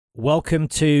Welcome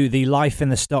to the Life in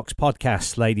the Stocks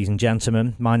podcast, ladies and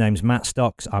gentlemen. My name's Matt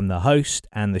Stocks. I'm the host,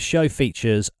 and the show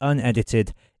features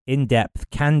unedited, in-depth,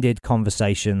 candid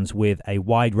conversations with a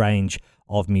wide range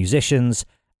of musicians,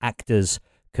 actors,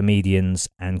 comedians,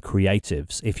 and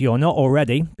creatives. If you're not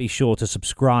already, be sure to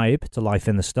subscribe to Life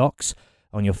in the Stocks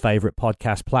on your favorite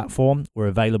podcast platform. We're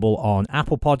available on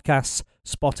Apple Podcasts,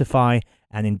 Spotify,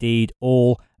 and indeed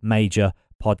all major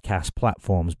podcast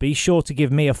platforms. Be sure to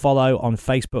give me a follow on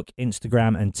Facebook,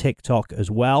 Instagram, and TikTok as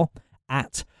well,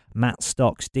 at Matt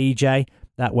Stocks DJ.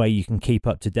 That way you can keep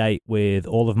up to date with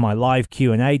all of my live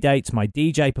Q&A dates, my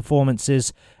DJ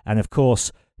performances, and of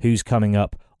course, who's coming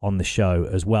up on the show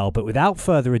as well. But without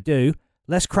further ado,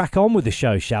 let's crack on with the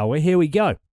show, shall we? Here we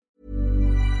go.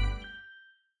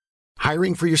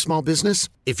 Hiring for your small business?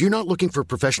 If you're not looking for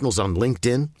professionals on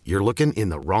LinkedIn, you're looking in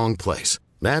the wrong place.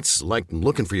 That's like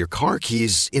looking for your car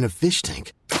keys in a fish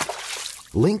tank.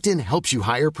 LinkedIn helps you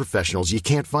hire professionals you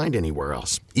can't find anywhere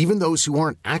else, even those who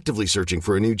aren't actively searching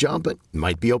for a new job but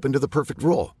might be open to the perfect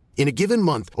role. In a given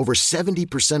month, over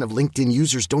 70% of LinkedIn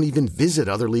users don't even visit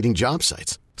other leading job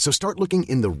sites. So start looking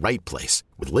in the right place.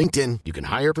 With LinkedIn, you can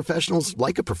hire professionals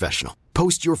like a professional.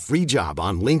 Post your free job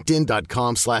on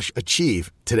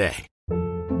linkedin.com/achieve today.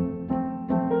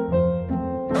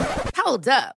 Hold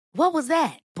up. What was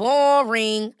that?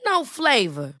 Boring. No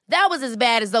flavor. That was as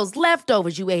bad as those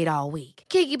leftovers you ate all week.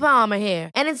 Keke Palmer here,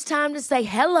 and it's time to say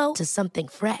hello to something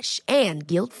fresh and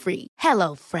guilt-free.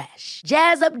 Hello Fresh.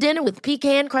 Jazz up dinner with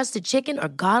pecan-crusted chicken or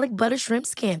garlic butter shrimp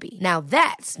scampi. Now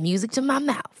that's music to my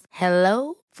mouth.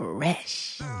 Hello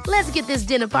Fresh. Let's get this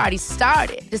dinner party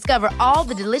started. Discover all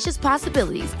the delicious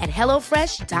possibilities at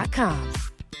hellofresh.com.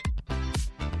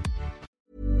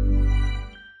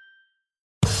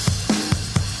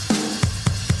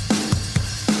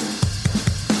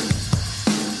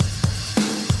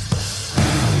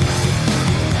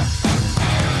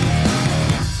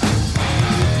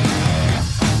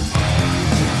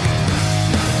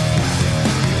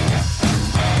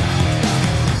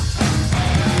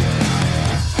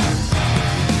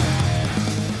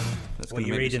 What are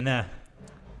you reading there?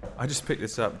 I just picked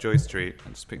this up, Joy Street. I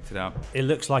just picked it up. It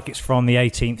looks like it's from the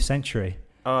 18th century.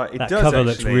 That that does cover actually.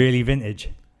 looks really vintage.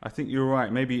 I think you're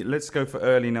right. Maybe let's go for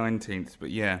early 19th.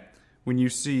 But yeah, when you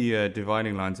see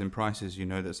dividing lines in prices, you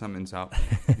know that something's up.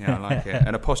 Yeah, I like it.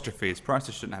 And apostrophes.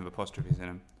 Prices shouldn't have apostrophes in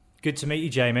them. Good to meet you,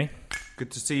 Jamie. Good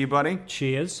to see you, buddy.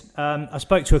 Cheers. I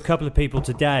spoke to a couple of people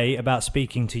today about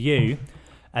speaking to you,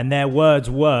 and their words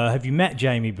were, have you met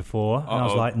Jamie before? And I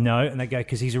was like, no. And they go,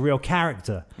 because he's a real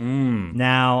character.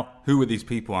 Now, who are these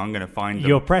people? I'm going to find them.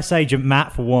 your press agent,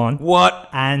 Matt, for one. What?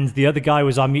 And the other guy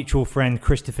was our mutual friend,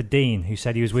 Christopher Dean, who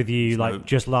said he was with you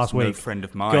just last week. No friend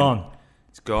of mine. Gone.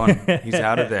 It's gone. He's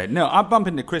out of there. No, I bump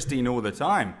into Christine all the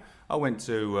time. I went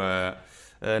to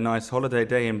a nice holiday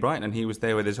day in Brighton, and he was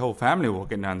there with his whole family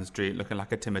walking down the street looking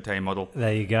like a Timotei model.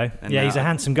 There you go. And yeah, he's a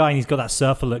handsome guy, and he's got that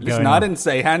surfer look Listen, going I on. didn't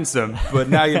say handsome, but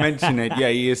now you mention it, yeah,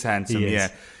 he is handsome, He is. yeah.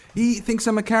 He thinks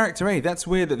I'm a character, eh? That's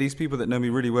weird that these people that know me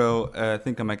really well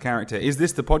think I'm a character. Is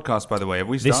this the podcast, by the way? Have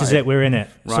we started? This is it. We're in it.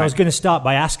 So I Right. was going to start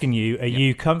by asking you, are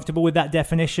you comfortable with that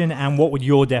definition? And what would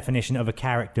your definition of a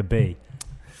character be?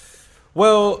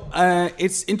 Well,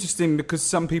 it's interesting because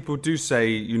some people do say,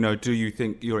 you know, do you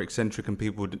think you're eccentric? And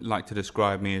people would like to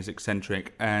describe me as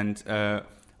eccentric. And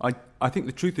I think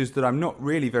the truth is that I'm not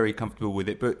really very comfortable with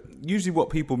it. But usually what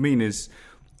people mean is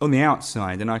on the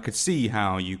outside. And I could see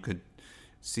how you could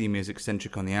see me as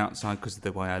eccentric on the outside because of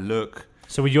the way I look.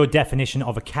 So would your definition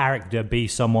of a character be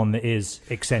someone that is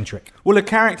eccentric? Well, a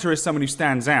character is someone who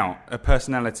stands out, a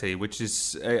personality, which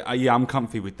is, yeah, I'm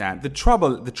comfy with that. The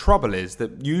trouble is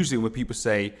that usually when people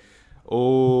say,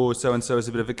 oh, so-and-so is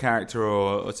a bit of a character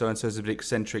or so-and-so is a bit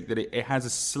eccentric, that it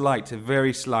has a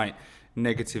very slight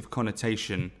negative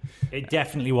connotation. It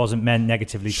definitely wasn't meant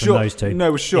negatively from those two.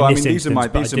 No, sure. In I this mean, these are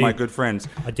instance, my good friends.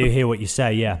 I do hear what you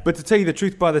say, yeah. But to tell you the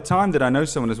truth, by the time that I know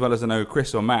someone as well as I know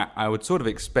Chris or Matt, I would sort of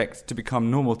expect to become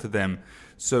normal to them.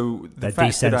 So They're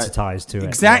fact that desensitized to it.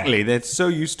 Exactly. Yeah. They're so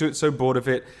used to it, so bored of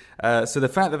it. So the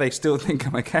fact that they still think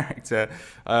I'm a character,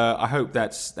 I hope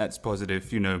that's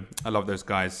positive. You know, I love those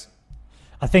guys.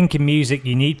 I think in music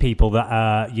you need people that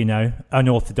are,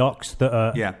 unorthodox, that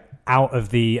are out of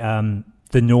the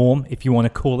norm, if you want to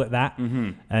call it that.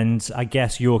 Mm-hmm. And I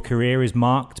guess your career is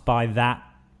marked by that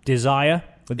desire.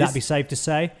 Would that be safe to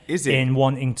say? Is it? In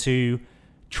wanting to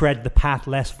tread the path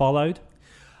less followed?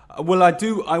 Well, I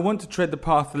do. I want to tread the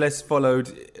path less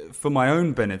followed for my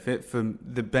own benefit, for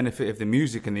the benefit of the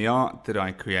music and the art that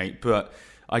I create. But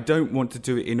I don't want to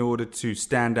do it in order to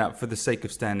stand out for the sake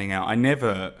of standing out. I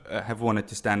never have wanted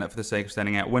to stand out for the sake of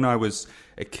standing out. When I was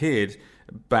a kid,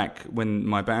 back when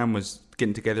my band was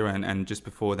getting together, and just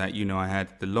before that, I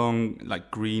had the long,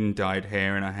 like, green dyed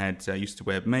hair, and I used to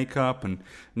wear makeup and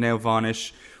nail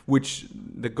varnish, which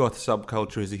the goth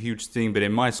subculture is a huge thing, but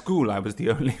in my school I was the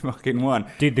only fucking one.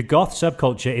 Dude, the goth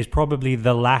subculture is probably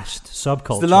the last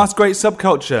subculture. It's the last great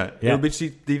subculture. Yeah. It'll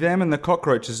be them and the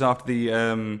cockroaches after the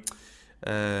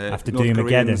after North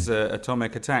Koreans' Doomageddon.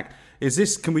 Atomic attack.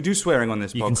 Can we do swearing on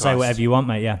this podcast? You can say whatever you want,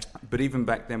 mate, yeah. But even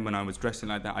back then when I was dressing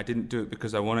like that, I didn't do it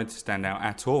because I wanted to stand out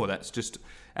at all.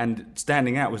 And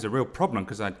standing out was a real problem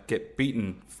because I'd get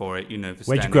beaten for it, for standing out.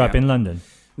 Where'd you grow up, in London?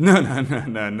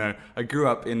 No. I grew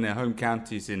up in the home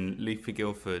counties in Leafy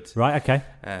Guildford. Right, okay.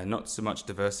 Not so much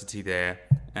diversity there,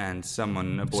 and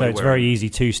a boy. So it's very easy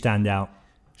to stand out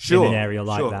in an area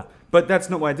like that. But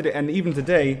that's not why I did it. And even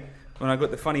today, when I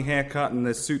got the funny haircut and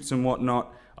the suits and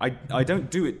whatnot, I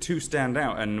don't do it to stand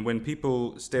out. And when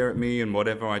people stare at me and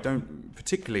whatever, I don't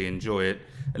particularly enjoy it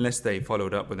unless they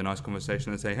followed up with a nice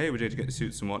conversation and say, hey, we're going to get the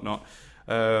suits and whatnot.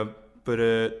 But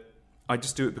I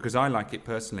just do it because I like it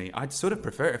personally. I'd sort of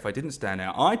prefer it if I didn't stand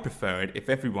out. I'd prefer it if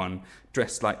everyone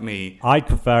dressed like me. I'd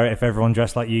prefer it if everyone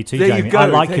dressed like you too, there Jamie. You go. I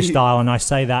like your style, and I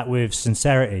say that with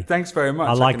sincerity. Thanks very much.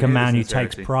 I like a man who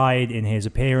takes pride in his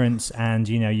appearance, and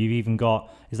you've even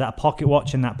got, is that a pocket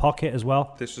watch in that pocket as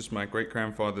well? This was my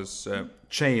great-grandfather's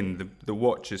chain. The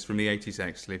watch is from the 80s,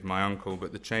 actually, from my uncle,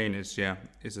 but the chain is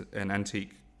an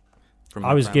antique.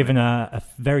 I was given a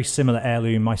very similar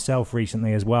heirloom myself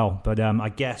recently as well, but I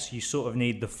guess you sort of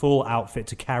need the full outfit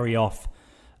to carry off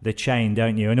the chain,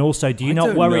 don't you? And also, do you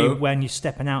not worry when you're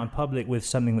stepping out in public with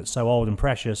something that's so old and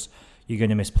precious, you're going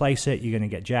to misplace it, you're going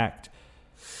to get jacked?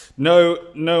 No,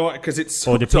 because it's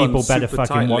or do people better fucking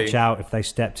tightly. Watch out if they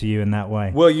step to you in that way?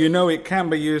 Well, it can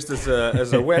be used as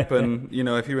a weapon,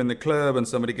 if you're in the club and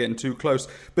somebody getting too close.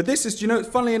 But this is,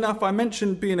 funnily enough, I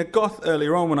mentioned being a goth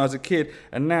earlier on when I was a kid,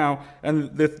 and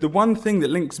the one thing that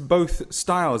links both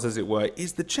styles, as it were,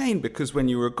 is the chain, because when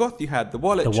you were a goth, you had the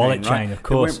wallet chain. The wallet chain, right? Of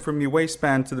course. It went from your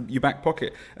waistband to your back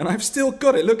pocket, and I've still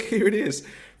got it. Look, here it is,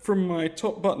 from my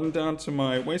top button down to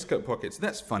my waistcoat pockets.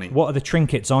 That's funny. What are the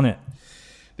trinkets on it?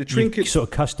 The trinket, you've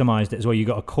sort of customized it as well. You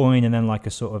got a coin and then like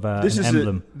a sort of an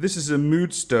emblem. This is a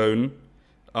moodstone,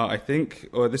 I think,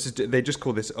 or they just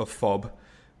call this a fob,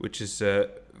 which is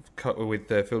cut with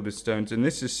filled with stones. And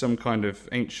this is some kind of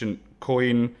ancient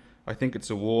coin. I think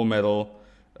it's a war medal,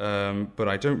 but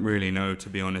I don't really know, to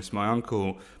be honest. My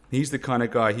uncle, he's the kind of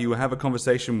guy, you will have a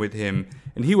conversation with him,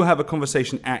 and he will have a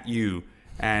conversation at you.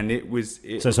 And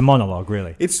so it's a monologue,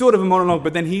 really. It's sort of a monologue,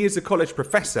 but then he is a college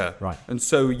professor, right? And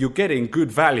so you're getting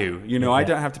good value. I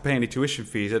don't have to pay any tuition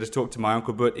fees. I just talk to my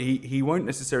uncle, but he won't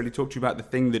necessarily talk to you about the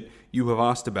thing that you have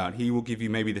asked about. He will give you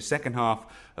maybe the second half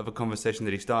of a conversation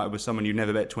that he started with someone you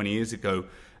never met 20 years ago,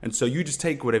 and so you just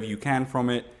take whatever you can from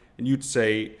it, and you'd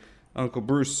say, Uncle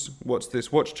Bruce, what's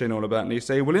this watch chain all about? And he'd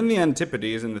say, well, in the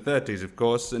Antipodes, in the 30s, of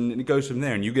course, and it goes from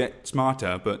there, and you get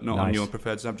smarter, but not on your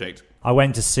preferred subject. I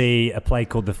went to see a play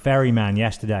called The Ferryman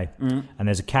yesterday, and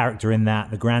there's a character in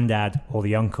that, the granddad or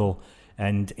the uncle,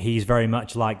 and he's very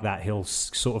much like that. He'll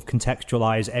sort of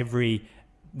contextualize every,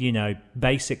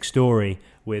 basic story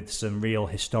with some real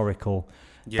historical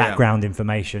background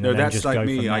information. No, and then that's just like go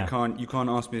me. from there. You can't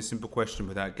ask me a simple question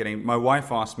without getting. My wife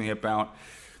asked me about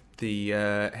the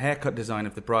haircut design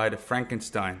of the Bride of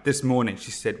Frankenstein this morning.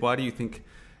 She said, "Why do you think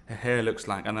her hair looks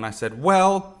like?" And then I said,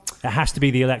 "Well, it has to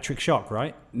be the electric shock,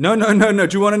 right?" No.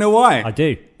 Do you want to know why? I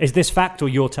do. Is this fact or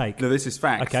your take? No, this is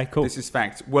fact. Okay, cool. This is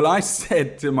fact. Well, I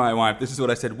said to my wife, this is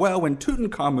what I said. Well, when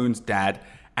Tutankhamun's dad,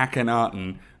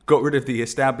 Akhenaten, got rid of the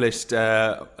established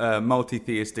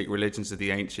multi-theistic religions of the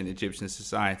ancient Egyptian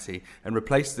society and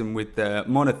replaced them with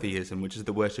monotheism, which is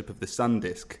the worship of the sun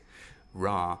disk,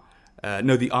 Ra.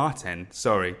 The Aten,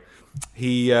 sorry.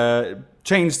 He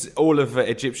changed all of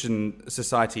Egyptian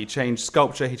society. He changed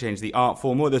sculpture, he changed the art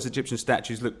form. All those Egyptian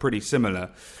statues look pretty similar.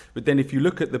 But then if you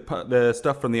look at the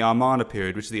stuff from the Amarna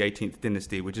period, which is the 18th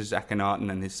dynasty, which is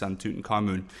Akhenaten and his son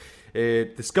Tutankhamun,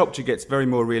 the sculpture gets very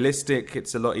more realistic.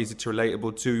 It's a lot easier to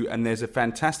relatable to. And there's a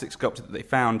fantastic sculpture that they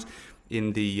found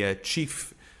in the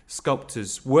chief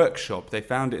sculptor's workshop. They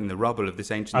found it in the rubble of this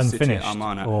ancient city at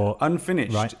Amarna.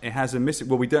 Unfinished. Right. It has a missing.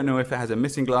 Well, we don't know if it has a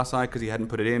missing glass eye because he hadn't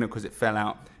put it in or because it fell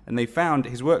out. And they found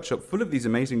his workshop full of these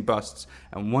amazing busts,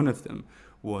 and one of them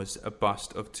was a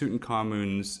bust of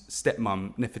Tutankhamun's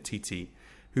stepmom Nefertiti,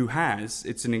 who has.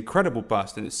 It's an incredible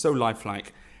bust, and it's so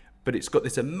lifelike, but it's got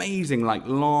this amazing,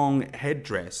 long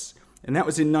headdress. And that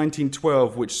was in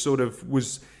 1912, which sort of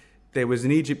was. There was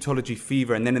an Egyptology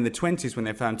fever, and then in the 20s when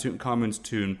they found Tutankhamun's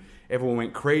tomb, everyone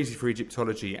went crazy for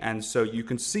Egyptology, and so you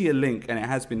can see a link, and it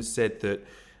has been said that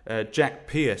Jack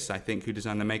Pierce, I think, who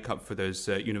designed the makeup for those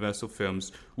Universal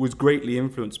films, was greatly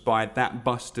influenced by that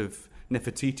bust of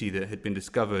Nefertiti that had been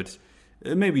discovered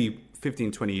maybe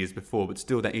 15, 20 years before, but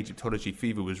still that Egyptology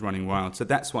fever was running wild. So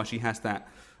that's why she has that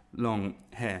long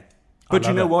hair. But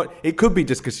you know what? It could be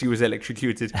just because she was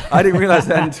electrocuted. I didn't realize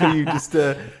that until you just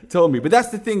told me. But that's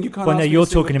the thing. You can't. Well, no, you're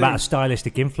talking about a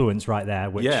stylistic influence right there,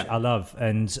 which Yeah. I love.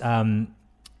 And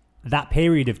that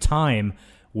period of time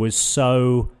was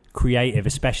so creative,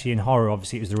 especially in horror.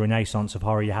 Obviously, it was the renaissance of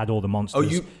horror. You had all the monsters. Oh,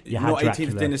 you had not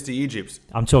Dracula. 18th Dynasty Egypt.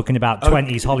 I'm talking about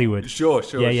 20s Hollywood. Sure.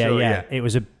 Yeah. It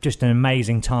was just an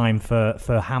amazing time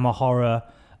for Hammer horror.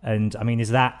 And I mean, is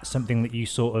that something that you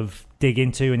sort of dig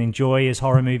into and enjoy as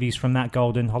horror movies from that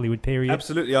golden Hollywood period?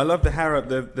 Absolutely, I love the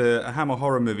Hammer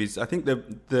horror movies. I think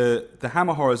the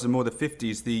Hammer horrors are more the 50s.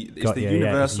 It's the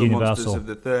Universal monsters of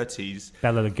the 30s.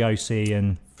 Bela Lugosi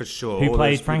and for sure. Who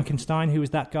played Frankenstein? Who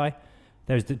was that guy?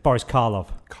 There's Boris Karloff.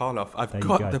 I've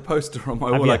got the poster on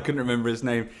my wall. I couldn't remember his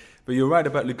name, but you're right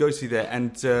about Lugosi there.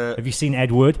 And have you seen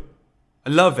Ed Wood? I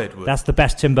love Ed Wood. That's the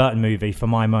best Tim Burton movie for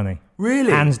my money.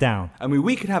 Really? Hands down. I mean,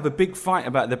 we could have a big fight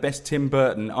about the best Tim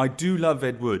Burton. I do love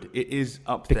Ed Wood. It is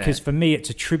up there. Because for me,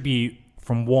 it's a tribute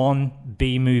from one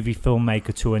B-movie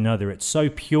filmmaker to another. It's so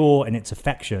pure in its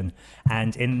affection.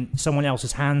 And in someone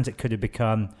else's hands, it could have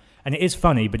become... And it is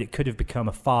funny, but it could have become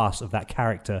a farce of that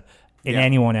character in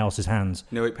anyone else's hands.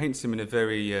 No, it paints him in a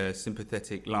very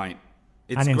sympathetic light.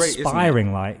 It's and great,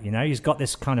 inspiring light, you know? He's got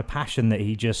this kind of passion that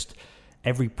he just...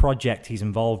 Every project he's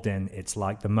involved in, it's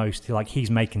like the most, like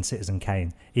he's making Citizen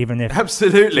Kane. Even if...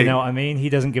 Absolutely. You know what I mean? He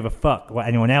doesn't give a fuck what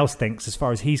anyone else thinks. As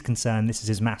far as he's concerned, this is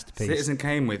his masterpiece. Citizen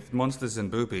Kane with monsters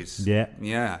and boobies. Yeah.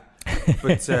 Yeah.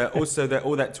 But also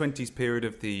all that 20s period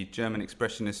of the German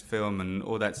expressionist film and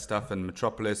all that stuff, and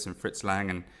Metropolis and Fritz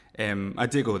Lang, and I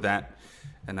dig all that,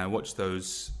 and I watch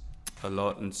those a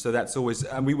lot. And so that's always...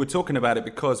 And we were talking about it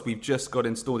because we've just got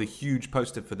installed a huge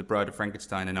poster for The Bride of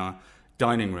Frankenstein in our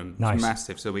dining room. Nice. It's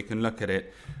massive, so we can look at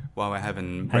it while we're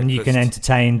having breakfast. And you can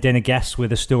entertain dinner guests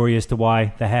with a story as to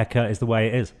why the haircut is the way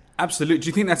it is. Absolutely. Do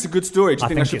you think that's a good story? Do you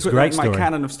think I should it's put a great that in my story.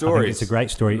 canon of stories? I think it's a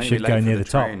great story. It should go near the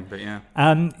top. But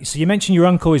yeah. So you mentioned your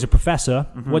uncle is a professor.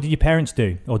 Mm-hmm. What did your parents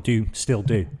do, or still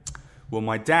do? Well,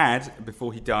 my dad,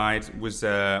 before he died, was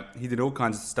he did all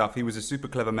kinds of stuff. He was a super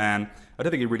clever man. I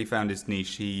don't think he really found his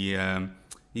niche.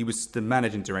 He was the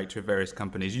managing director of various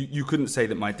companies. You couldn't say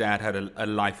that my dad had a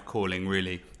life calling,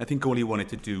 really. I think all he wanted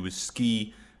to do was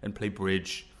ski and play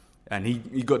bridge, and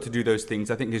he got to do those things.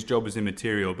 I think his job was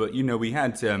immaterial, but, you know, we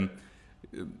had a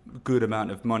good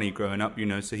amount of money growing up, you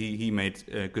know, so he made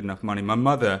good enough money. My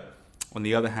mother, on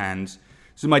the other hand...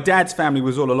 So my dad's family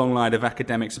was all a long line of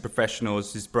academics and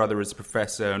professionals. His brother is a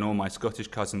professor, and all my Scottish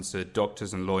cousins are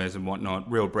doctors and lawyers and whatnot,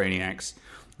 real brainiacs.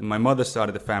 And my mother's side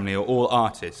of the family are all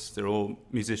artists. They're all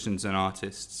musicians and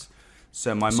artists.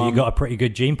 So you got a pretty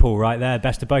good gene pool right there.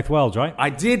 Best of both worlds, right? I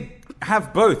did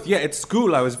have both. Yeah, at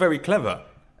school I was very clever.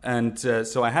 And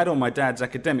so I had all my dad's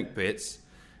academic bits,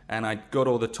 and I got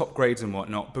all the top grades and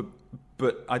whatnot.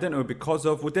 But I don't know because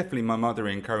of... Well, definitely my mother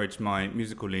encouraged my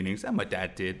musical leanings, and my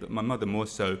dad did, but my mother more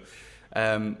so.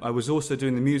 I was also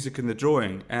doing the music and the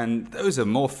drawing, and those are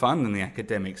more fun than the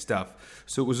academic stuff.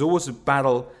 So it was always a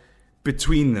battle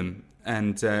between them,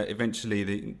 and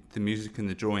eventually the music and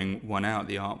the drawing won out,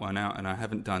 the art won out, and I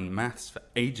haven't done maths for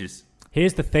ages.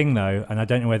 Here's the thing, though, and I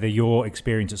don't know whether your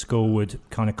experience at school would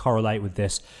kind of correlate with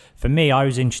this. For me, I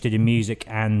was interested in music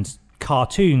and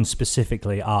cartoons,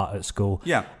 specifically art at school.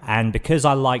 Yeah. And because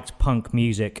I liked punk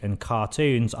music and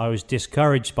cartoons, I was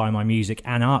discouraged by my music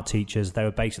and art teachers. They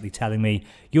were basically telling me,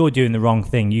 you're doing the wrong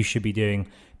thing. You should be doing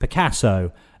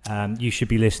Picasso. You should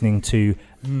be listening to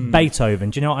Beethoven.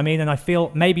 Do you know what I mean? And I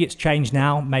feel maybe it's changed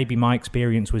now. Maybe my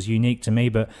experience was unique to me,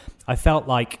 but I felt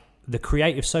like the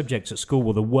creative subjects at school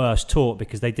were the worst taught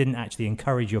because they didn't actually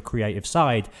encourage your creative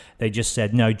side. They just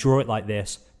said, no, draw it like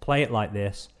this, play it like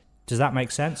this. Does that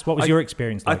make sense? What was your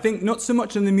experience like? I think not so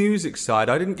much on the music side.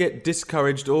 I didn't get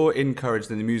discouraged or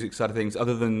encouraged in the music side of things,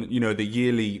 other than, you know, the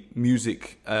yearly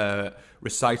music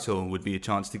recital would be a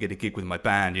chance to get a gig with my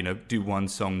band, you know, do one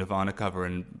song Nirvana cover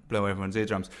and blow everyone's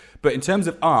eardrums. But in terms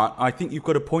of art, I think you've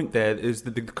got a point there, is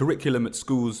that the curriculum at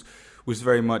schools was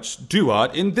very much do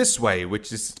art in this way,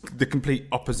 which is the complete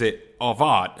opposite of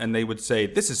art. And they would say,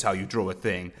 this is how you draw a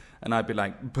thing. And I'd be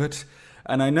like, but...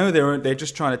 And I know they're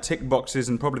just trying to tick boxes,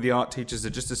 and probably the art teachers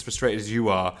are just as frustrated as you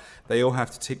are. They all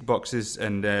have to tick boxes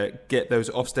and get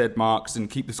those Ofsted marks and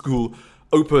keep the school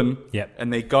open. Yep.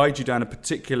 And they guide you down a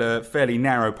particular, fairly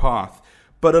narrow path.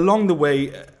 But along the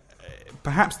way,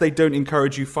 perhaps they don't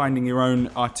encourage you finding your own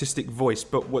artistic voice,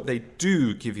 but what they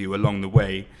do give you along the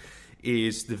way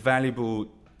is the valuable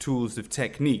tools of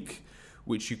technique,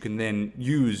 which you can then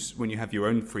use when you have your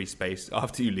own free space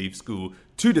after you leave school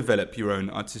to develop your own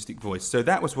artistic voice. So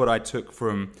that was what I took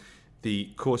from the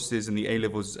courses and the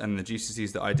A-levels and the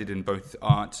GCSEs that I did in both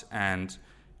art and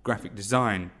graphic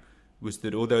design, was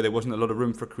that although there wasn't a lot of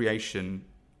room for creation,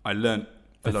 I learnt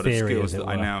a lot of skills that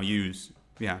I now use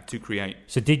to create.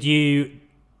 So did you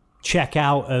check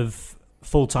out of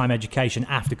full-time education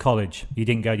after college? You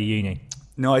didn't go to uni?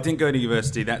 No, I didn't go to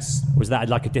university. Was that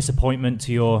like a disappointment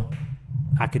to your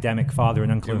academic father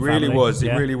and uncle and family?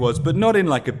 Yeah? It really was, but not in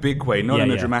like a big way, not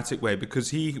in a dramatic way, because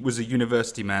he was a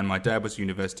university man. My dad was a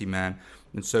university man,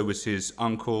 and so was his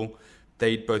uncle.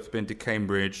 They'd both been to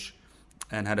Cambridge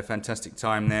and had a fantastic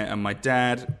time there, and my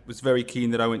dad was very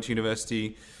keen that I went to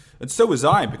university, and so was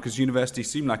I, because university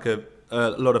seemed like a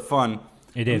lot of fun.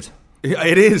 It is.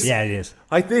 It is. Yeah, it is.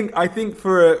 I think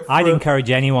I'd encourage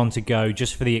anyone to go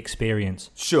just for the experience.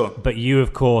 Sure. But you,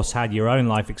 of course, had your own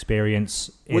life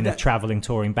experience in a traveling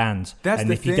touring band. That's and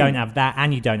the if you thing. don't have that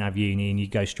and you don't have uni and you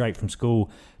go straight from school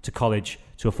to college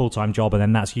to a full-time job and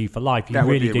then that's you for life, you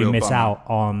really do miss out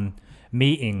on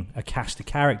meeting a cast of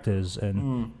characters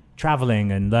and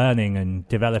traveling and learning and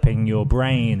developing your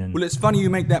brain. And well, it's funny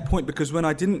you make that point, because when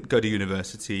I didn't go to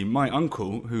university, my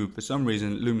uncle, who for some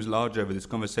reason looms large over this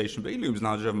conversation, but he looms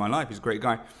large over my life, he's a great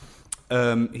guy,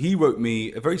 he wrote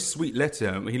me a very sweet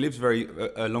letter. He lives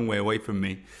a long way away from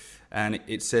me, and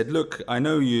it said, look, I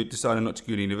know you decided not to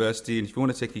go to university, and if you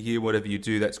want to take a year, whatever you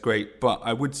do, that's great, but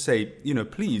I would say,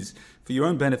 please, for your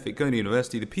own benefit, go to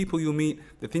university. The people you'll meet,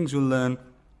 the things you'll learn,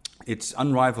 it's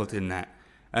unrivaled in that.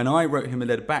 And I wrote him a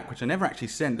letter back, which I never actually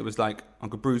sent, that was like,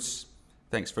 Uncle Bruce,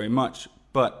 thanks very much.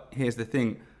 But here's the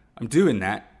thing, I'm doing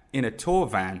that in a tour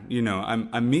van.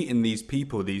 I'm meeting these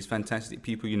people, these fantastic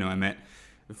people. I met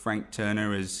Frank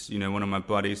Turner as, one of my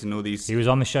buddies, and all these. He was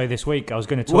on the show this week. I was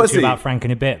going to talk to you about Frank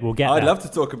in a bit. We'll get there. I'd love to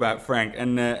talk about Frank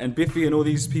and Biffy and all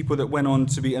these people that went on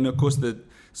to be, and of course the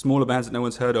smaller bands that no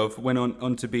one's heard of, went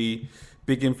on to be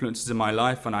big influences in my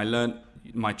life. And I learned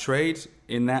my trade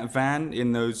in that van,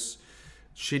 in those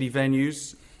shitty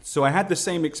venues. So I had the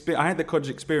same experience. I had the college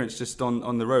experience just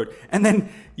on the road. And then,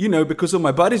 because all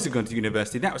my buddies had gone to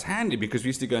university, that was handy because we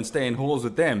used to go and stay in halls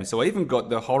with them. So I even got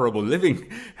the horrible living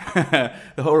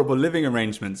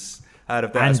arrangements out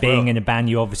of that. And being in a band,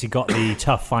 you obviously got the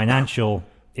tough financial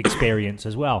experience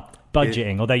as well.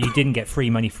 Budgeting, although you didn't get free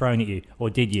money thrown at you, or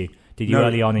did you? Did you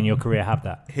early on in your career have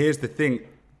that? Here's the thing,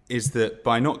 is that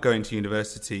by not going to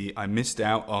university, I missed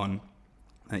out on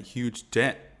a huge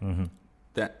debt. Mm-hmm.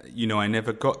 That, I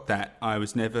never got that. I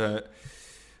was never,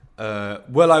 I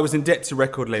was in debt to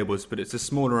record labels, but it's a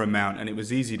smaller amount and it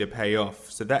was easy to pay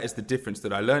off. So that is the difference,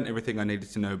 that I learned everything I needed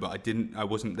to know, but I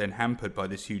wasn't then hampered by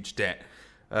this huge debt.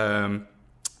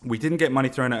 We didn't get money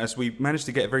thrown at us. We managed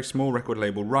to get a very small record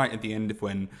label right at the end of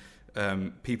when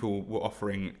people were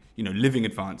offering, living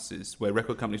advances, where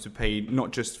record companies would pay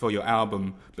not just for your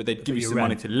album, but they'd give you some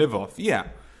money to live off. Yeah,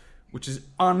 which is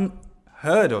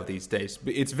unheard of these days.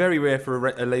 But it's very rare for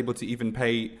a label to even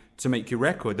pay to make your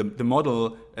record. The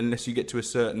model, unless you get to a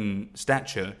certain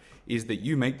stature, is that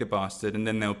you make the bastard and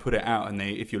then they'll put it out, and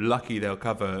if you're lucky, they'll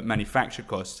cover manufacture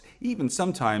costs. Even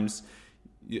sometimes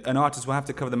an artist will have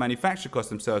to cover the manufacture costs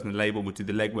themselves, and the label will do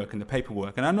the legwork and the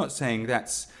paperwork. And I'm not saying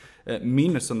that's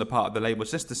meanness on the part of the label,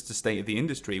 it's just the state of the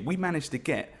industry. We managed to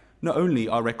get not only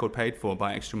our record paid for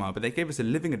by Extra Mile, but they gave us a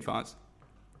living advance.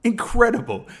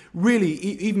 Incredible. Really,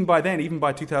 even by then, even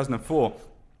by 2004,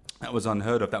 that was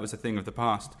unheard of. That was a thing of the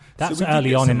past. That's so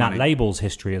early on in that label's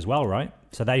history as well, right?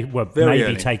 So they were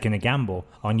maybe taking a gamble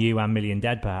on you and Million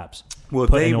Dead, perhaps. Well,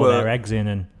 putting all their eggs in.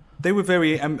 And they were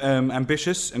very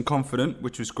ambitious and confident,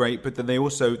 which was great. But then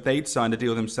they'd signed a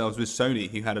deal themselves with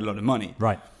Sony, who had a lot of money.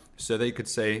 Right. So they could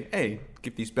say, hey,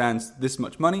 give these bands this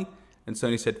much money. And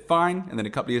Sony said, fine. And then a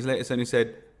couple of years later, Sony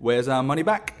said, where's our money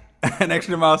back? And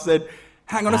Extra Mile said,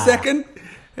 hang on a second.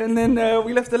 And then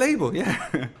we left the label,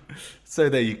 yeah. So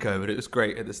there you go. But it was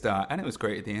great at the start, and it was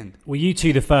great at the end. Were you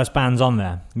two the first bands on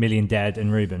there, Million Dead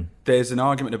and Reuben? There's an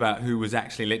argument about who was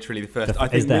actually literally the first. I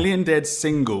think Million Dead's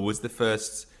single was the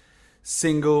first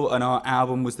single, and our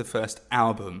album was the first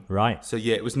album. Right. So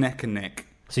yeah, it was neck and neck.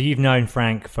 So you've known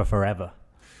Frank for forever.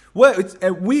 Well, it's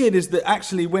weird is that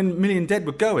actually when Million Dead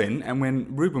were going and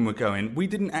when Reuben were going, we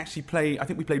didn't actually play. I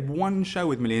think we played one show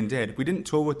with Million Dead. We didn't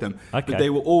tour with them, but they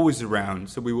were always around.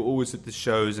 So we were always at the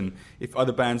shows, and if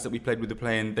other bands that we played with were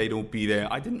playing, they'd all be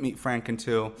there. I didn't meet Frank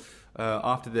until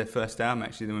after their first album,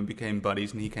 actually. Then we became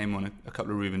buddies, and he came on a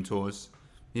couple of Reuben tours.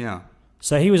 Yeah.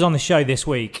 So he was on the show this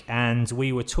week, and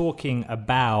we were talking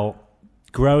about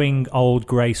growing old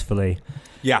gracefully.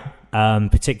 Yeah.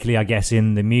 Particularly, I guess,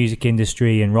 in the music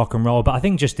industry and rock and roll, but I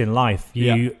think just in life.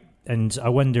 And I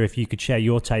wonder if you could share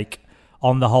your take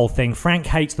on the whole thing. Frank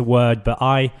hates the word, but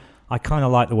I kind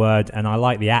of like the word, and I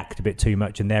like the act a bit too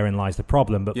much, and therein lies the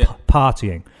problem. But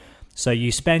partying. So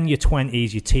you spend your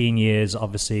 20s, your teen years,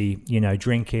 obviously,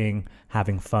 drinking,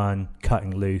 having fun,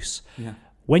 cutting loose. Yeah.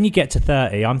 When you get to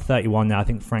 30, I'm 31 now. I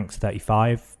think Frank's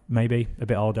 35, maybe a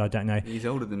bit older. I don't know. He's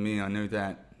older than me. I know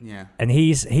that. Yeah. And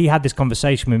he had this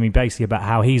conversation with me basically about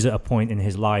how he's at a point in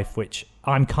his life, which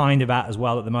I'm kind of at as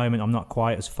well at the moment. I'm not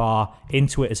quite as far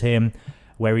into it as him,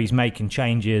 where he's making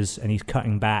changes and he's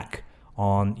cutting back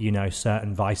on,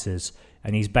 certain vices.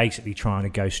 And he's basically trying to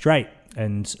go straight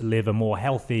and live a more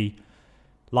healthy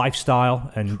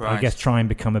lifestyle and I guess try and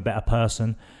become a better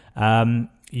person.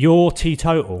 You're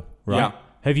teetotal, right? Yeah.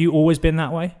 Have you always been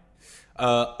that way?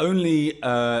 Only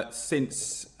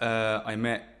since I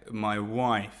met my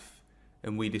wife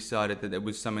and we decided that there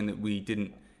was something that we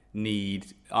didn't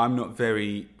need. I'm not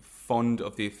very fond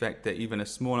of the effect that even a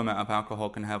small amount of alcohol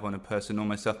can have on a person or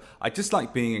myself. I just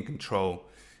like being in control,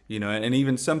 and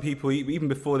even some people, even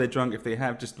before they're drunk, if they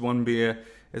have just one beer,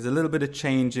 there's a little bit of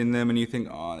change in them and you think,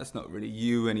 oh, that's not really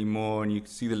you anymore, and you can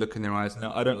see the look in their eyes.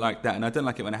 No, I don't like that, and I don't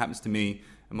like it when it happens to me,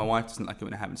 and my wife doesn't like it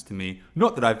when it happens to me.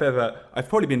 Not that I've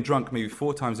probably been drunk maybe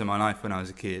 4 times in my life when I was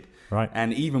a kid. Right.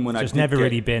 And even when it's never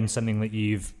really been something that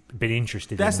you've been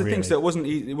interested in. That's the really. thing. So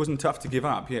it wasn't tough to give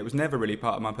up. Yeah, it was never really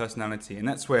part of my personality, and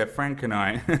that's where Frank and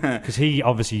I, because he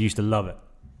obviously used to love it.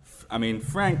 I mean,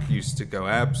 Frank used to go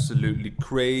absolutely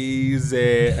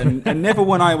crazy, and never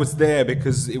when I was there,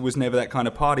 because it was never that kind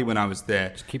of party when I was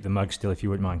there. Just keep the mug still if you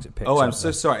wouldn't mind. It picks I'm up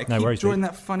so sorry. I keep drawing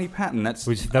that funny pattern.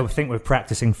 They'll think we're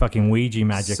practicing fucking Ouija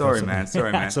magic. Sorry, man.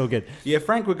 It's all good. Yeah,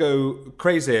 Frank would go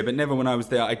crazy, but never when I was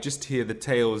there. I just hear the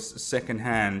tales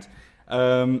secondhand.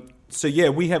 So yeah,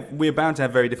 we're bound to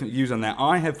have very different views on that.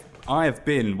 I have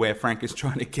been where Frank is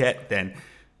trying to get then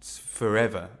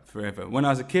forever. When I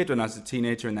was a kid, when I was a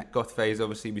teenager in that goth phase,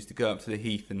 obviously we used to go up to the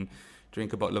Heath and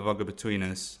drink a bottle of vodka between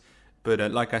us. But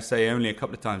like I say, only a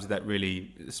couple of times that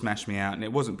really smashed me out, and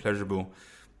it wasn't pleasurable.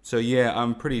 So yeah,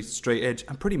 I'm pretty straight edge.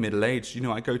 I'm pretty middle aged.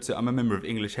 I'm a member of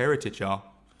English Heritage, y'all.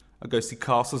 I go see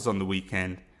castles on the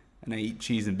weekend, and I eat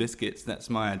cheese and biscuits. That's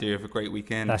my idea of a great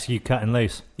weekend. That's you cutting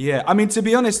loose. Yeah, I mean, to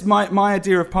be honest, my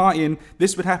idea of partying,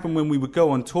 this would happen when we would go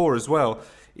on tour as well,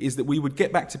 is that we would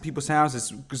get back to people's houses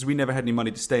because we never had any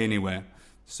money to stay anywhere.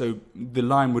 So the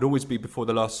line would always be before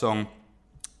the last song,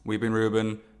 "We've been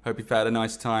Ruben, hope you've had a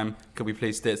nice time, could we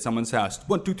please stay at someone's house?"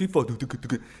 1, 2, 3, 4.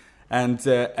 And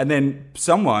then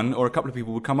someone or a couple of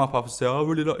people would come up after and say, "Oh, I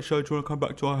really like the show, do you want to come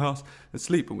back to our house and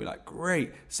sleep?" And we're like,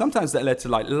 great. Sometimes that led to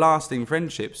like lasting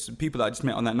friendships, people that I just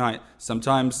met on that night.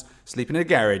 Sometimes sleeping in a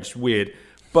garage, weird.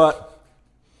 But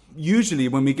usually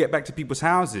when we get back to people's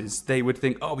houses, they would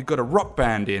think, oh, we've got a rock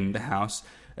band in the house.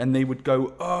 And they would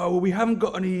go, oh, well, we haven't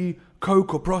got any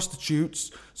coke or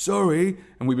prostitutes, sorry.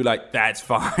 And we'd be like, that's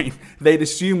fine. They'd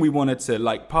assume we wanted to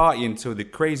like party until the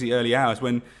crazy early hours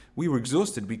when we were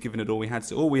exhausted. We'd given it all we had.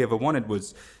 So all we ever wanted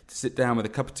was to sit down with a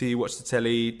cup of tea, watch the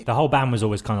telly. The whole band was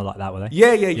always kind of like that, were they?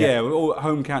 Yeah. We're all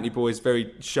home county boys,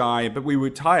 very shy, but we were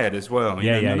tired as well.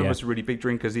 None of us were really big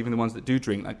drinkers, even the ones that do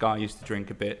drink. Like Guy used to drink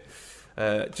a bit.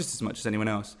 Just as much as anyone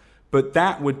else. But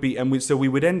that would be, so we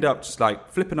would end up just like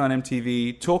flipping on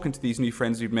MTV, talking to these new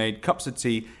friends we've made, cups of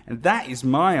tea, and that is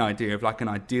my idea of like an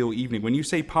ideal evening. When you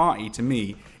say party, to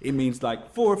me, it means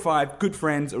like 4 or 5 good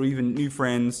friends or even new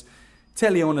friends,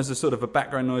 telly on as a sort of a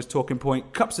background noise talking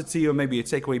point, cups of tea or maybe a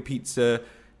takeaway pizza,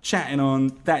 chatting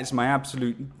on. That is my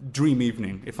absolute dream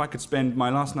evening. If I could spend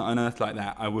my last night on earth like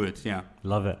that, I would, yeah.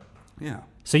 Love it. Yeah.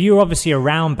 So you were obviously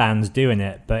around bands doing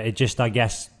it, but it just, I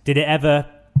guess, did it ever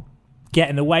get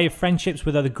in the way of friendships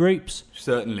with other groups?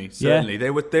 Certainly. Yeah.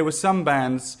 There were some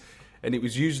bands, and it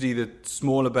was usually the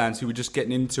smaller bands who were just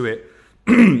getting into it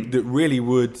that really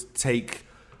would take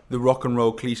the rock and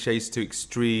roll cliches to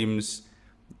extremes.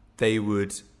 They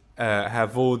would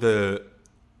have all the...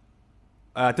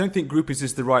 I don't think groupies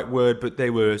is the right word, but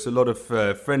there was a lot of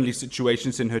friendly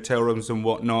situations in hotel rooms and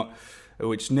whatnot,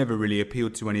 which never really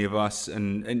appealed to any of us.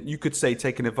 And you could say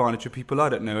taking advantage of people. I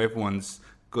don't know. Everyone's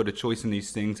got a choice in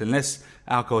these things, unless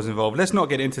alcohol's involved. Let's not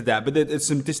get into that. But there's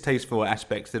some distasteful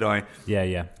aspects that I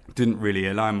didn't really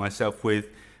align myself with.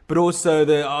 But also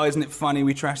isn't it funny?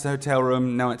 We trashed the hotel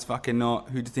room. No, it's fucking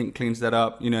not. Who do you think cleans that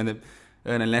up? They're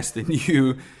earning less than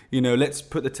you. Let's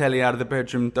put the telly out of the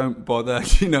bedroom. Don't bother.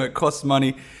 It costs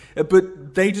money.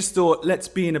 But they just thought, let's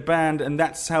be in a band, and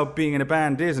that's how being in a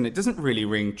band is. And it doesn't really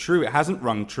ring true. It hasn't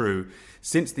rung true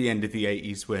since the end of the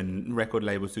 80s when record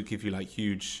labels would give you like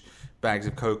huge bags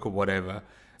of coke or whatever.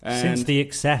 Since the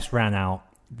excess ran out,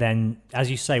 then,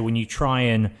 as you say, when you try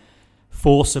and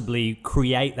forcibly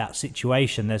create that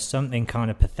situation, there's something kind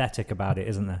of pathetic about it,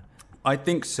 isn't there? I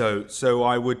think so. So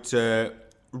I would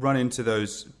run into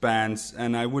those bands,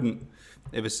 and I wouldn't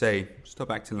ever say, stop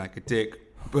acting like a dick.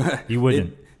 But You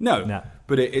wouldn't? No.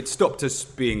 But it stopped us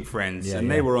being friends,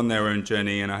 and they were on their own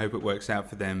journey, and I hope it works out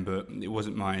for them, but it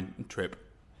wasn't my trip.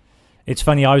 It's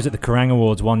funny, I was at the Kerrang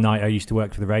Awards one night. I used to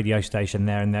work for the radio station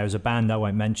there, and there was a band, I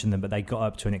won't mention them, but they got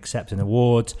up to and accept an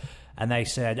award, and they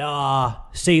said,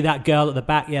 see that girl at the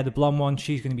back? Yeah, the blonde one,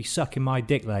 she's going to be sucking my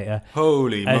dick later.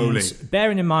 Holy moly.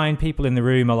 Bearing in mind, people in the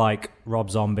room are like Rob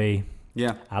Zombie,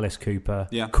 Yeah. Alice Cooper,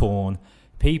 Yeah. Korn,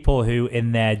 people who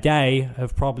in their day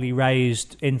have probably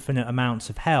raised infinite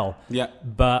amounts of hell. Yeah.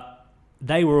 But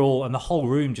they were all, and the whole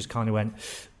room just kind of went,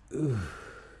 ooh.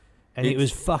 And it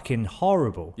was fucking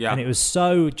horrible. Yeah. And it was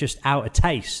so just out of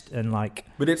taste and like...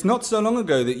 But it's not so long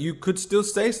ago that you could still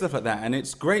say stuff like that. And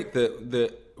it's great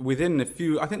that within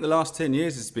I think the last 10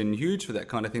 years has been huge for that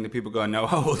kind of thing, that people go, no,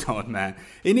 hold on, man.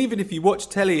 And even if you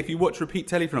watch repeat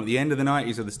telly from the end of the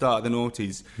 90s or the start of the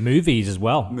noughties. Movies as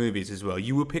well.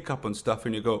 You will pick up on stuff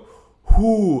and you go,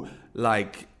 whoo,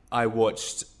 like I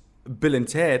watched Bill and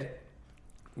Ted,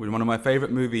 one of my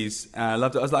favourite movies. I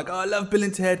loved it. I was like, I love Bill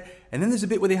and Ted. And then there's a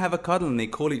bit where they have a cuddle and they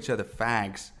call each other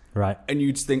fags. Right. And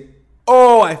you'd think,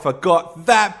 oh, I forgot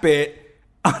that bit.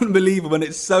 Unbelievable. And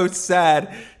it's so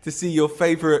sad to see your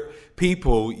favourite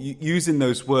people using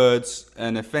those words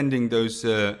and offending those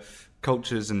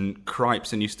cultures and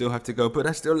cripes, and you still have to go, but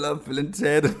I still love Bill and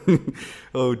Ted.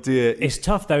 Oh, dear. It's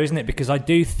tough, though, isn't it? Because I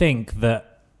do think that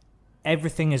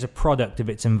everything is a product of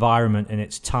its environment and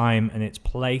its time and its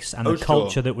place and the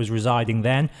culture that was residing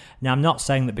then. Now, I'm not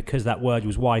saying that because that word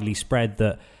was widely spread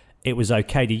that it was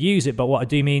okay to use it, but what I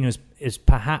do mean is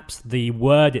perhaps the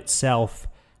word itself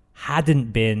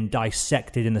hadn't been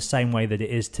dissected in the same way that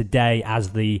it is today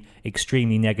as the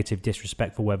extremely negative,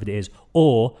 disrespectful word that it is.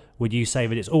 Or would you say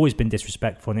that it's always been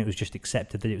disrespectful and it was just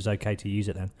accepted that it was okay to use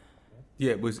it then?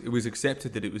 Yeah, it was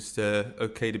accepted that it was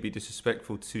okay to be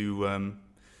disrespectful to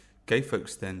gay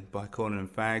folks then by calling them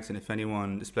fags, and if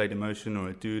anyone displayed emotion or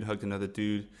a dude hugged another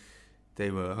dude,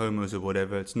 they were homos or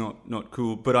whatever. It's not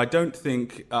cool. But I don't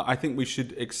think I think we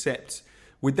should accept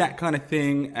with that kind of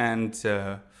thing and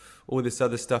all this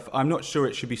other stuff. I'm not sure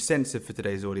it should be censored for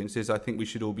today's audiences. I think we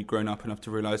should all be grown up enough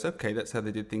to realise, okay, that's how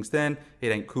they did things then. It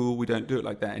ain't cool. We don't do it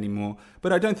like that anymore.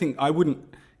 But I don't think I wouldn't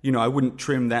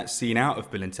trim that scene out of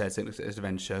Bill and Ted's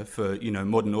Adventure for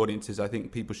modern audiences. I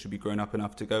think people should be grown up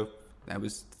enough to go, that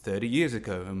was 30 years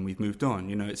ago and we've moved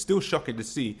on. It's still shocking to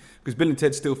see because Bill and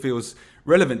Ted still feels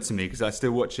relevant to me because I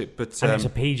still watch it. But and it's a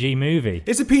PG movie.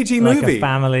 It's a PG like movie. A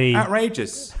family.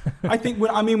 Outrageous. I think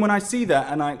when I see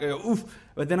that and I go, oof,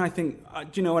 but then I think,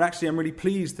 do you know what? Actually, I'm really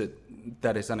pleased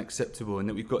that is unacceptable and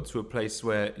that we've got to a place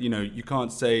where, you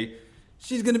can't say,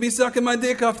 she's going to be sucking my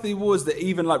dick after the awards, that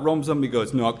even like Rob Zombie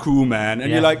goes, not cool, man.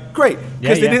 And you're like, great,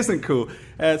 because it isn't cool.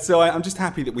 So I'm just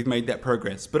happy that we've made that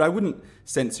progress. But I wouldn't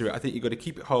censor it. I think you've got to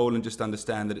keep it whole and just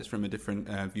understand that it's from a different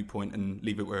viewpoint and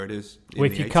leave it where it is. Well,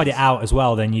 if you cut it out as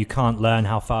well, then you can't learn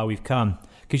how far we've come.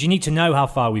 Because you need to know how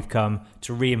far we've come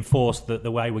to reinforce that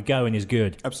the way we're going is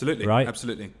good. Absolutely. Right?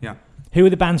 Absolutely, yeah. Who were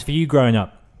the bands for you growing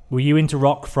up? Were you into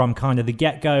rock from kind of the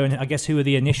get-go? And I guess who were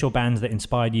the initial bands that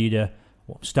inspired you to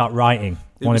start writing,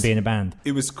 want to be in a band?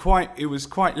 It was quite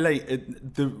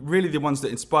late. The ones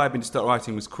that inspired me to start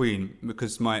writing was Queen,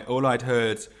 because all I'd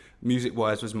heard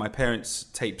music-wise was my parents'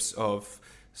 tapes of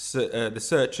the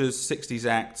Searchers, 60s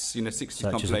acts, 60s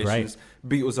Searchers compilations.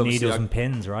 Beatles, obviously. Needles and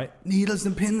Pins, right? Needles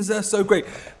and Pins are so great.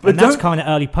 But and that's kind of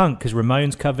early punk, because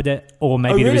Ramones covered it, or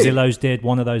maybe the Rezillos did,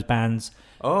 one of those bands.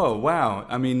 Oh, wow.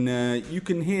 I mean, you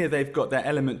can hear they've got that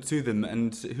element to them,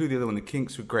 and who the other one, the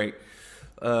Kinks, were great.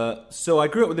 So I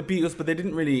grew up with the Beatles, but they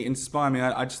didn't really inspire me.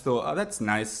 I just thought, oh, that's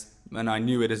nice. And I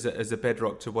knew it as a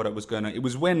bedrock to what I was going on. It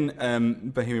was when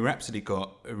Bohemian Rhapsody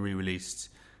got re-released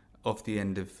off the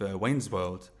end of Wayne's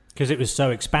World. Because it was so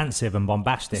expansive and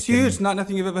bombastic. It's huge,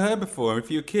 nothing you've ever heard before.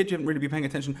 If you're a kid, you haven't really been paying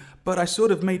attention. But I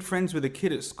sort of made friends with a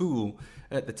kid at school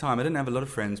at the time. I didn't have a lot of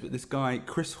friends, but this guy,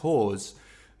 Chris Hawes,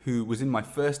 who was in my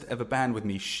first ever band with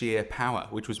me, Sheer Power,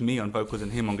 which was me on vocals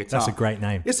and him on guitar. That's a great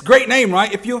name. It's a great name,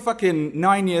 right? If you're fucking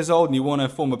 9 years old and you want to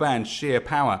form a band, Sheer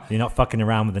Power. You're not fucking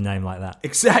around with a name like that.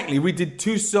 Exactly. We did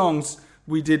 2 songs.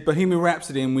 We did Bohemian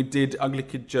Rhapsody and we did Ugly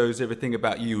Kid Joe's Everything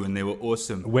About You, and they were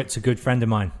awesome. Whit's a good friend of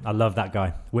mine. I love that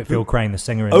guy. Whitfield Crane, the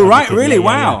singer. Oh, right, really?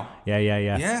 Wow. Yeah.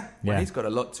 Yeah? Well, he's got a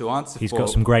lot to answer for. He's got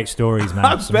some great stories,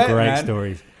 man. Some great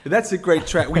stories. That's a great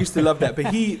track. We used to love that. But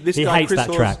he guy, hates Chris that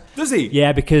Hawes, track. Does he?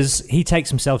 Yeah, because he takes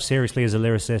himself seriously as a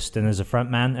lyricist and as a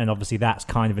frontman, and obviously that's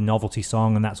kind of a novelty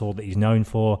song, and that's all that he's known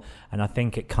for. And I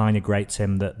think it kind of grates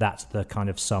him that that's the kind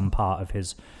of some part of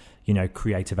his,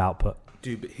 creative output.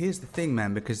 Dude, but here's the thing,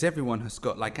 man, because everyone has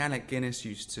got, like Alec Guinness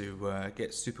used to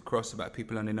get super cross about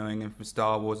people only knowing him from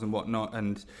Star Wars and whatnot,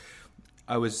 and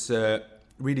I was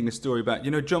reading a story about,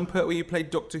 John Pertwee, who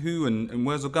played Doctor Who and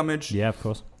Wurzel Gummidge. Yeah, of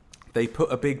course. They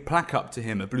put a big plaque up to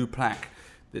him, a blue plaque,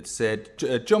 that said,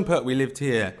 John Pertwee lived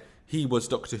here, he was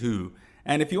Doctor Who.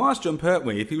 And if you ask John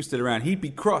Pertwee, if he was still around, he'd be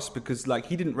cross because,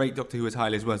 he didn't rate Doctor Who as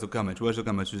highly as Wurzel Gummidge. Wurzel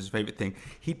Gummidge was his favourite thing.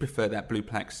 He'd prefer that blue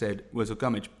plaque said Wurzel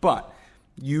Gummidge. But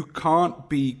you can't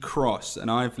be cross,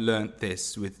 and I've learnt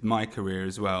this with my career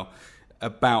as well,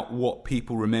 about what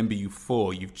people remember you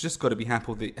for. You've just got to be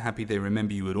happy they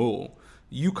remember you at all.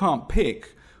 You can't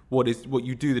pick what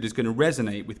you do that is going to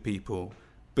resonate with people.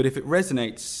 But if it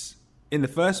resonates in the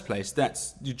first place,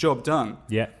 that's your job done.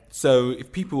 Yeah. So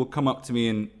if people will come up to me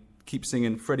and keep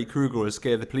singing Freddy Krueger or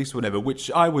Scare the Police or whatever,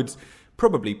 which I would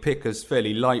probably pick as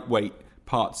fairly lightweight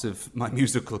parts of my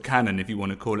musical canon, if you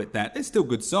want to call it that. They're still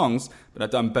good songs, but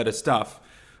I've done better stuff.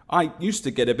 I used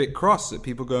to get a bit cross at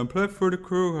people going, play Freddy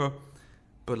Krueger.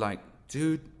 But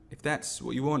dude, if that's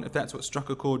what you want, if that's what struck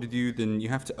a chord with you, then you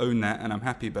have to own that, and I'm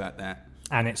happy about that.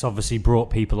 And it's obviously brought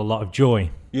people a lot of joy.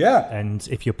 Yeah. And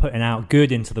if you're putting out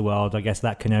good into the world, I guess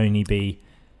that can only be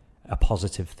a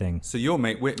positive thing. So your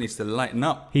mate Whit needs to lighten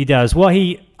up. He does. Well,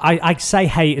 I say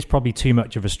hate is probably too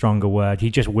much of a stronger word. He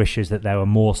just wishes that there were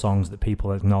more songs that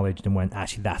people acknowledged and went,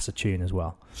 actually, that's a tune as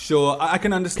well. Sure, I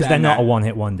can understand because they're not a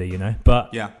one-hit wonder,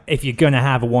 But if you're going to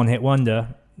have a one-hit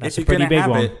wonder, that's a pretty big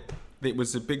one. It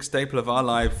was a big staple of our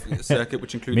live circuit,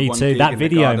 which included Me one too. gig That in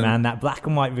video, the garden. man, that black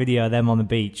and white video of them on the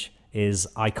beach is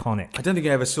iconic. I don't think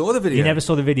I ever saw the video. You never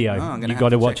saw the video? Oh, you got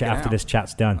to watch it after this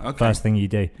chat's done. Okay. First thing you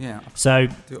do. Yeah. So,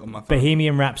 do it on my phone.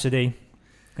 Bohemian Rhapsody.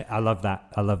 I love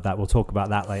that. We'll talk about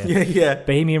that later. Yeah.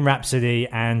 Bohemian Rhapsody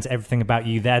and Everything About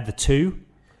You. They're the two.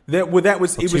 It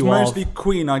was mostly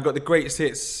Queen. I got the greatest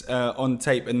hits on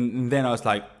tape, and then I was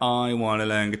like, I want to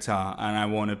learn guitar, and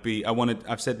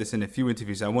I've said this in a few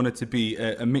interviews, I wanted to be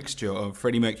a mixture of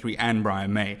Freddie Mercury and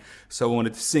Brian May. So I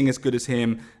wanted to sing as good as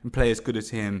him and play as good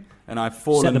as him, and I've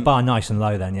fallen... Set the bar nice and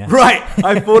low then, yeah? Right,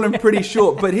 I've fallen pretty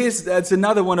short, but that's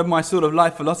another one of my sort of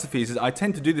life philosophies, is I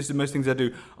tend to do this in most things I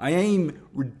do. I aim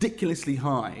ridiculously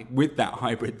high with that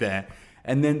hybrid there.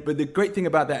 But the great thing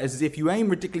about that is if you aim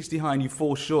ridiculously high and you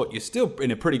fall short, you're still in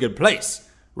a pretty good place,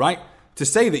 right? To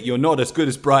say that you're not as good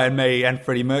as Brian May and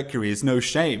Freddie Mercury is no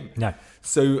shame. No.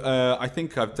 So I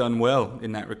think I've done well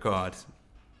in that regard.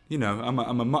 I'm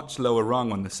a much lower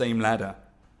rung on the same ladder.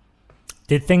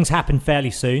 Did things happen fairly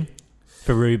soon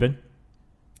for Ruben?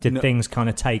 Did things kind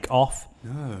of take off?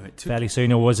 No, it took fairly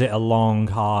soon, or was it a long,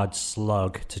 hard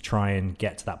slug to try and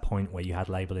get to that point where you had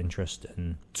label interest?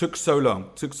 And Took so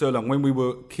long. When we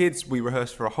were kids, we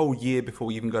rehearsed for a whole year before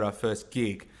we even got our first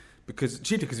gig, because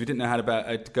we didn't know how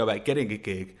to go about getting a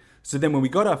gig. So then when we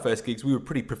got our first gigs, we were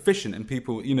pretty proficient, and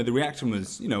people, the reaction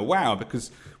was, wow,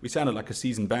 because we sounded like a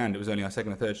seasoned band. It was only our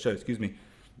second or third show,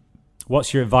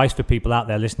 What's your advice for people out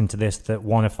there listening to this that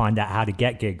want to find out how to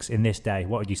get gigs in this day?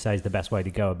 What would you say is the best way to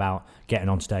go about getting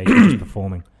on stage and just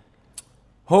performing?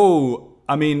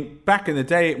 Back in the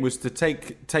day, it was to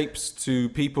take tapes to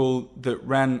people that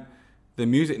ran the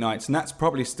music nights, and that's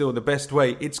probably still the best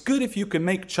way. It's good if you can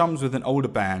make chums with an older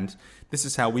band. This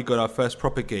is how we got our first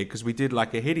proper gig, because we did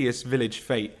like a hideous village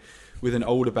fete with an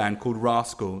older band called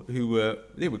Rascal,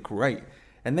 they were great.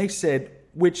 And they said,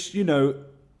 which,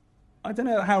 I don't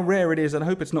know how rare it is, and I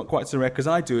hope it's not quite so rare because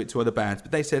I do it to other bands,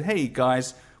 but they said, hey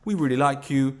guys, we really like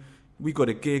you. We got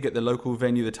a gig at the local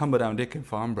venue, the Tumbledown Dick in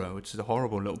Farnborough, which is a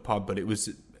horrible little pub, but it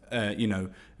was,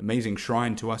 amazing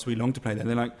shrine to us. We longed to play there.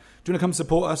 They're like, do you want to come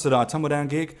support us at our Tumbledown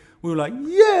gig? We were like,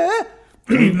 yeah!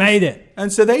 We've made it.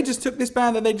 And so they just took this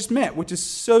band that they just met, which is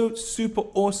so super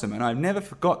awesome, and I've never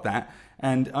forgot that,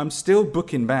 and I'm still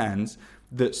booking bands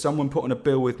that someone put on a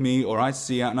bill with me, or I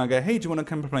see out and I go, hey, do you want to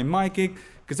come play my gig?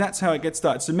 Because that's how it gets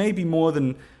started. So maybe more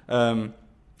than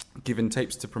giving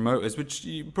tapes to promoters, which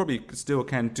you probably still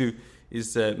can do,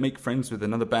 is make friends with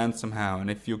another band somehow. And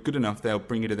if you're good enough, they'll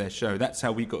bring you to their show. That's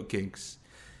how we got gigs.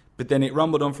 But then it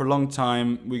rumbled on for a long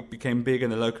time. We became big in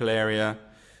the local area.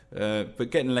 But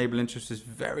getting label interest was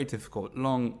very difficult,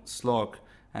 long slog.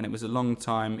 And it was a long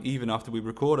time, even after we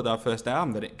recorded our first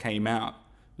album, that it came out.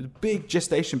 There was a big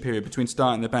gestation period between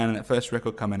starting the band and that first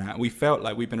record coming out. We felt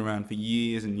like we've been around for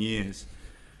years and years.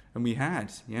 And we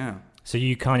had, yeah. So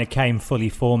you kind of came fully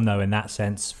formed, though, in that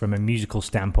sense, from a musical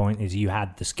standpoint, is you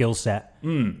had the skill set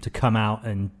to come out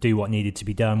and do what needed to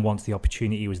be done once the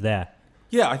opportunity was there.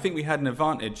 Yeah, I think we had an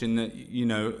advantage in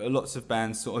that, lots of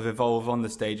bands sort of evolve on the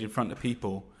stage in front of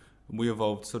people. We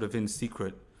evolved sort of in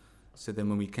secret. So then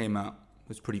when we came out, it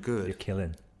was pretty good. You're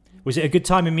killing. Was it a good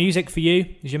time in music for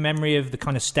you? Is your memory of the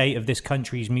kind of state of this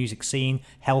country's music scene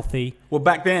healthy? Well,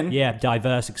 back then... Yeah,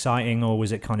 diverse, exciting, or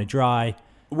was it kind of dry?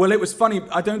 Well, it was funny.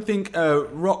 I don't think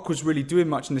rock was really doing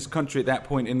much in this country at that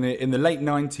point in the late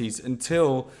 90s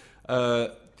until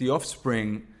The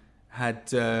Offspring had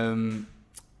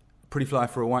Pretty Fly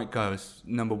for a White Guy was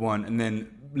number one, and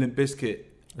then Limp Bizkit.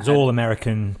 It was all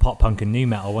American pop punk and nu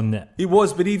metal, wasn't it? It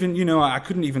was, but even, I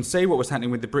couldn't even say what was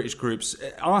happening with the British groups.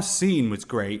 Our scene was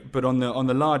great, but on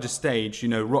the larger stage,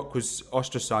 rock was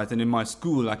ostracized. And in my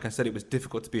school, like I said, it was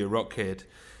difficult to be a rock kid.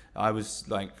 I was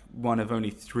like one of only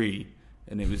three.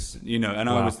 And it was, and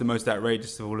Wow. I was the most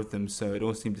outrageous of all of them. So it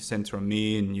all seemed to center on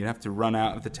me, and you'd have to run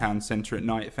out of the town center at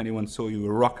night if anyone saw you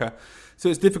were a rocker. So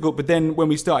it's difficult. But then when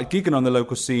we started gigging on the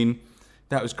local scene,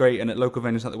 that was great. And at local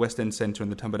venues like the West End Centre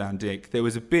and the Tumbledown Dick, there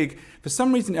was a big, for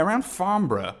some reason, around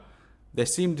Farnborough, there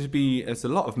seemed to be, there's a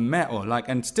lot of metal.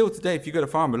 And still today, if you go to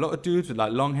Farnborough, a lot of dudes with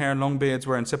long hair and long beards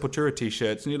wearing Sepultura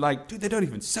t-shirts. And you're like, dude, they don't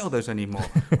even sell those anymore.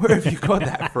 Where have you got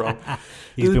that from?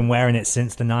 He's been wearing it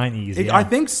since the 90s. Yeah. I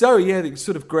think so, yeah. It's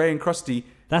sort of grey and crusty.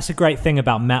 That's a great thing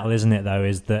about metal, isn't it, though,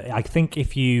 is that I think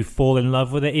if you fall in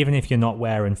love with it, even if you're not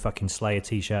wearing fucking Slayer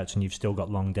t-shirts and you've still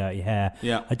got long, dirty hair,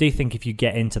 yeah. I do think if you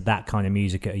get into that kind of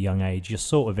music at a young age, you're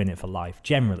sort of in it for life,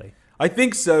 generally. I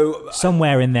think so.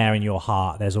 Somewhere in there in your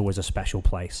heart, there's always a special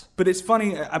place. But it's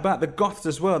funny about the goths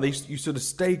as well. You sort of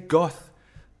stay goth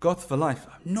for life.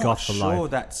 I'm not sure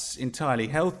that's entirely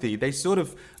healthy. They sort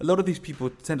of, a lot of these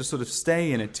people tend to sort of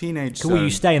stay in a teenage zone. Well,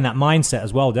 you stay in that mindset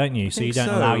as well, don't you? So you don't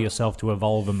allow yourself to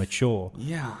evolve and mature.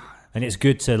 Yeah. And it's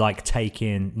good to take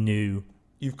in new,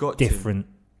 different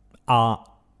art,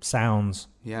 sounds.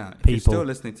 Yeah, if people. You're still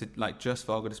listening to Just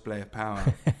Vulgar Display of Power,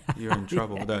 you're in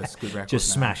trouble. Though it's a good record. Just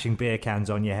now. Smashing beer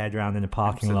cans on your head around in a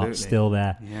parking Absolutely. lot, still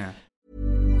there. Yeah.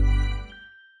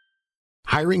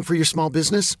 Hiring for your small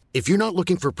business? If you're not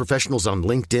looking for professionals on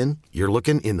LinkedIn, you're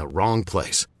looking in the wrong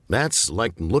place. That's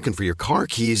like looking for your car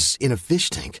keys in a fish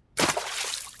tank.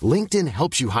 LinkedIn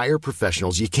helps you hire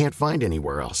professionals you can't find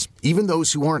anywhere else, even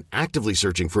those who aren't actively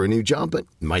searching for a new job but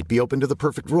might be open to the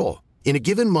perfect role. In a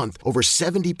given month, over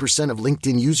 70% of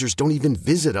LinkedIn users don't even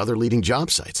visit other leading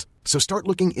job sites. So start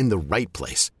looking in the right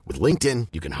place. With LinkedIn,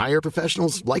 you can hire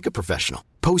professionals like a professional.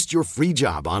 Post your free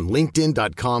job on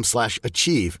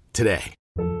linkedin.com/achieve today.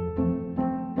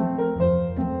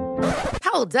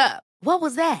 Hold up. What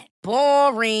was that?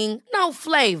 Boring. No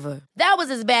flavor. That was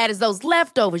as bad as those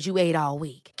leftovers you ate all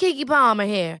week. Keke Palmer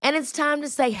here, and it's time to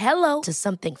say hello to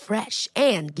something fresh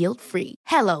and guilt-free.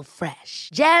 Hello Fresh.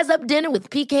 Jazz up dinner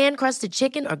with pecan-crusted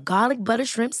chicken or garlic butter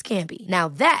shrimp scampi. Now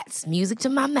that's music to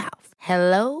my mouth.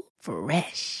 Hello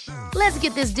Fresh. Let's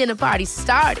get this dinner party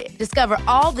started. Discover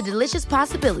all the delicious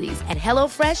possibilities at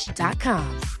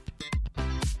hellofresh.com.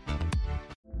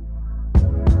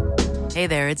 Hey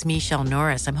there, it's Michelle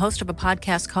Norris. I'm host of a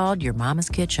podcast called Your Mama's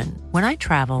Kitchen. When I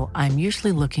travel, I'm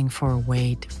usually looking for a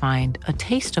way to find a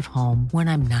taste of home when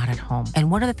I'm not at home.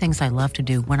 And one of the things I love to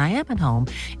do when I am at home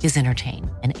is entertain.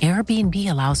 And Airbnb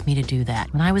allows me to do that.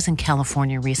 When I was in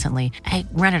California recently, I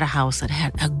rented a house that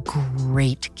had a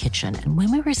great kitchen. And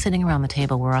when we were sitting around the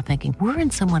table, we were all thinking, we're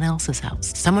in someone else's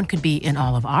house. Someone could be in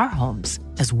all of our homes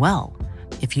as well.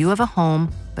 If you have a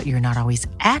home, but you're not always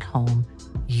at home,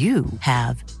 you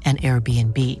have an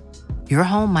Airbnb. Your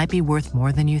home might be worth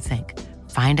more than you think.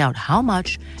 Find out how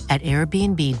much at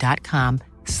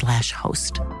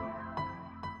airbnb.com/host.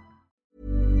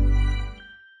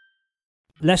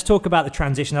 Let's talk about the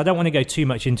transition. I don't want to go too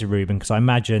much into Ruben because I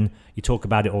imagine you talk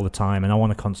about it all the time and I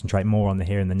want to concentrate more on the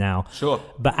here and the now. Sure.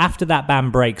 But after that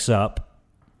band breaks up,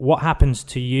 what happens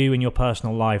to you in your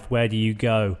personal life? Where do you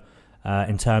go?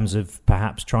 In terms of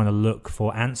perhaps trying to look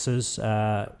for answers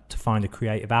to find a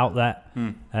creative outlet?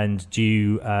 And do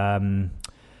you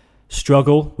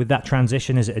struggle with that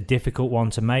transition? Is it a difficult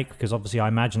one to make? Because obviously I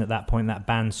imagine at that point that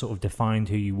band sort of defined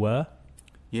who you were.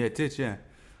 Yeah, it did, yeah.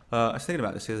 I was thinking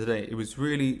about this the other day. It was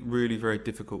really, really very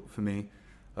difficult for me.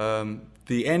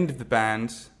 The end of the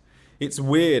band, it's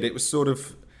weird. It was sort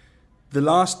of, the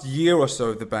last year or so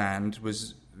of the band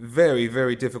was very,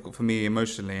 very difficult for me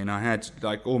emotionally, and I had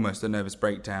almost a nervous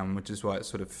breakdown, which is why it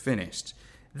sort of finished.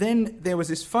 Then there was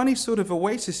this funny sort of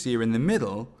oasis year in the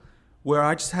middle where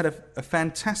I just had a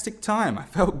fantastic time. I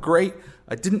felt great.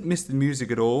 I didn't miss the music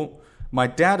at all. My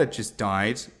dad had just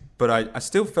died, but I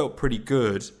still felt pretty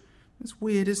good. It's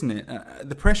weird, isn't it?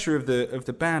 The pressure of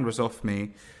the band was off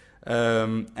me,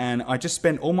 and I just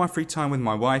spent all my free time with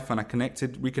my wife, and I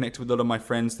reconnected with a lot of my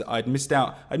friends that I'd missed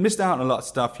out. I'd missed out on a lot of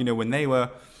stuff, when they were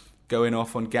going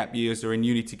off on gap years or in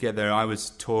uni together. I was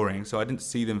touring, so I didn't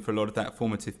see them for a lot of that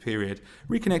formative period.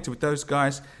 Reconnected with those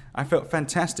guys. I felt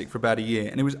fantastic for about a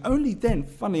year, and it was only then,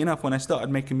 funnily enough, when I started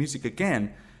making music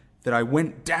again, that I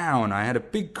went down. I had a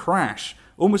big crash,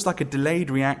 almost like a delayed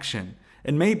reaction.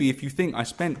 And maybe if you think I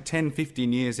spent 10,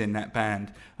 15 years in that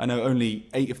band, I know only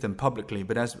 8 of them publicly,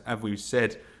 but as we've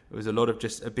said, it was a lot of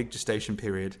just a big gestation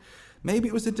period. Maybe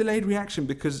it was a delayed reaction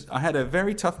because I had a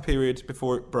very tough period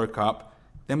before it broke up.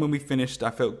 Then when we finished, I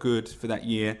felt good for that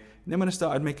year. And then when I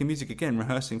started making music again,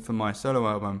 rehearsing for my solo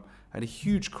album, I had a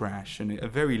huge crash and a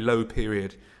very low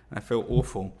period, and I felt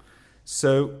awful.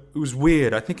 So it was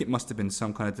weird. I think it must have been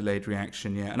some kind of delayed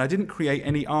reaction, yeah. And I didn't create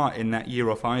any art in that year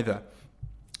off either.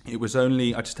 It was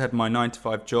only, I just had my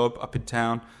 9-to-5 job up in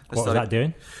town. What was that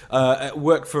doing?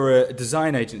 Work for a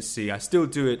design agency. I still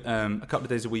do it a couple of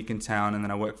days a week in town, and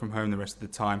then I work from home the rest of the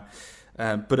time.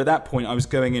 But at that point, I was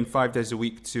going in 5 days a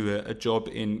week to a job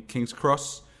in King's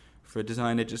Cross for a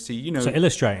design agency. So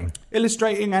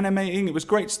illustrating, animating, it was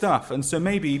great stuff. And so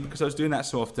maybe because I was doing that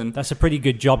so often, that's a pretty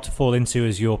good job to fall into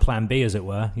as your plan B, as it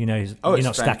were. You're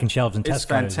not stacking shelves in Tesco's. It's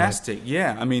fantastic, right?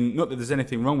 Yeah. I mean, not that there's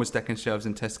anything wrong with stacking shelves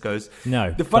in Tesco's.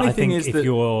 No. The funny thing is if that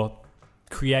you're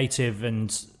creative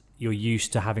and you're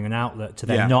used to having an outlet to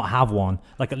then not have one,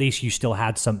 like at least you still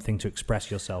had something to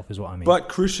express yourself, is what I mean. But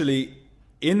crucially,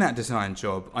 in that design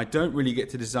job, I don't really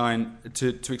get to design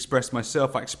to express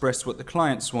myself. I express what the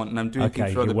clients want, and I'm doing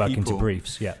things for other people. Okay, you're working to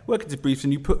briefs, yeah. Working to briefs,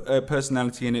 and you put a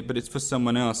personality in it, but it's for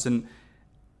someone else. And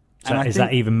is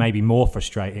that even maybe more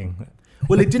frustrating?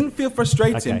 Well, it didn't feel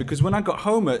frustrating because when I got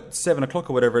home at 7 o'clock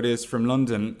or whatever it is from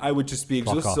London, I would just be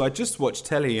exhausted. So I just watched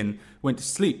telly and went to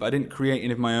sleep. I didn't create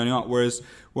any of my own art. Whereas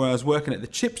where I was working at the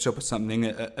chip shop or something,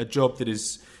 a job that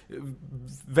is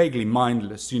vaguely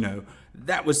mindless,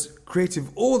 that was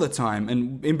creative all the time.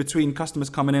 And in between customers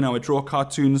coming in, I would draw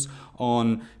cartoons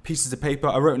on pieces of paper.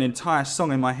 I wrote an entire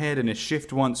song in my head in a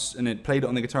shift once, and it played it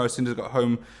on the guitar as soon as I got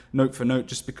home, note for note,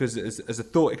 just because as a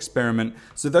thought experiment.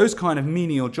 So those kind of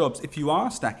menial jobs, if you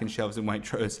are stacking shelves in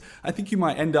Waitrose, I think you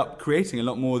might end up creating a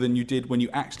lot more than you did when you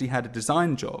actually had a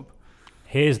design job.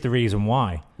 Here's the reason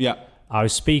why. Yeah. I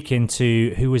was speaking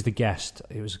to, who was the guest?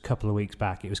 It was a couple of weeks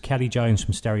back. It was Kelly Jones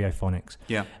from Stereophonics.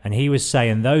 Yeah. And he was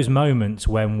saying those moments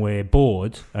when we're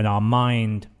bored and our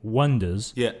mind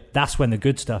wanders, that's when the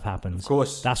good stuff happens. Of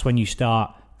course. That's when you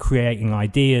start creating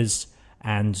ideas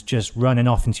and just running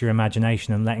off into your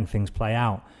imagination and letting things play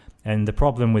out. And the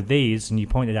problem with these, and you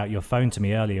pointed out your phone to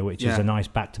me earlier, which is a nice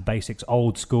back to basics,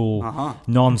 old school,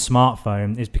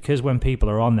 non-smartphone, is because when people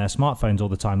are on their smartphones all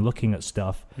the time looking at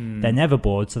stuff, they're never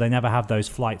bored, so they never have those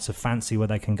flights of fancy where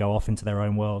they can go off into their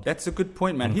own world. That's a good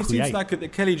point, man. He seems like the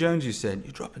Kelly Jones you said.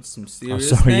 You're dropping some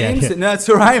serious names. Yeah. No, it's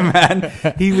all right, man.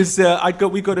 He was.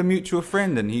 We got a mutual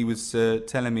friend, and he was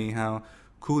telling me how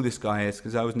cool this guy is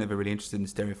because I was never really interested in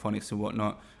Stereophonics and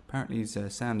whatnot. Apparently he's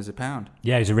sound as a pound.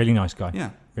 Yeah, he's a really nice guy.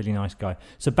 Yeah. Really nice guy.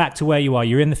 So back to where you are.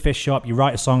 You're in the fish shop. You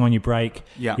write a song on your break.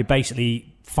 Yeah. You're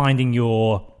basically finding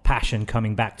your passion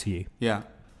coming back to you. Yeah.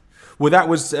 Well, that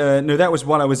was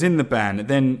while I was in the band.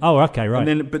 Then. Oh, okay,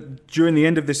 right. But during the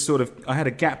end of this I had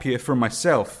a gap year from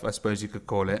myself, I suppose you could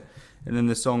call it. And then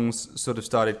the songs sort of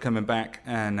started coming back,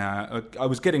 and I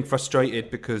was getting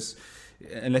frustrated because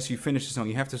unless you finish the song,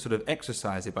 you have to sort of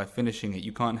exercise it by finishing it.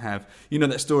 You can't have,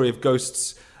 that story of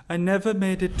Ghosts. I never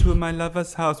made it to my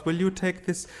lover's house. Will you take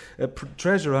this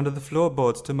treasure under the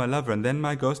floorboards to my lover, and then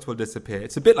my ghost will disappear?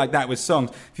 It's a bit like that with songs.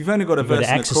 If you've only got a verse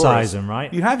and a chorus, exercise them,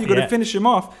 right? You've got to finish them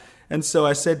off. And so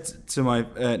I said to my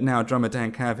now drummer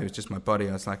Dan Cav, who's just my buddy,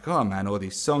 I was like, oh man, all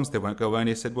these songs, they won't go well. And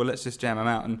he said, well, let's just jam them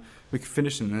out and we can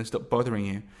finish them and stop bothering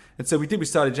you. And so we did. We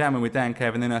started jamming with Dan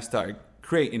Cav, and then I started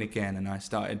creating again, and I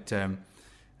started...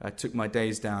 I took my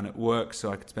days down at work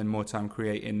so I could spend more time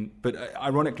creating. But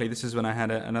ironically, this is when I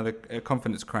had another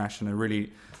confidence crash and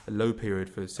a low period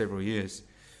for several years.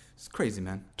 It's crazy,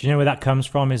 man. Do you know where that comes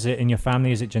from? Is it in your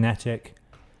family? Is it genetic?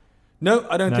 No,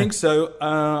 I don't think so.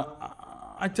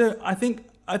 I don't. I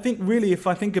think really, if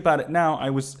I think about it now,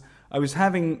 I was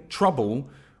having trouble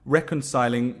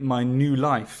reconciling my new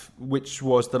life, which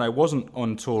was that I wasn't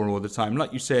on tour all the time.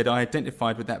 Like you said, I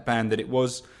identified with that band that it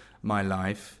was my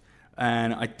life.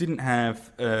 And I didn't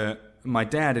have my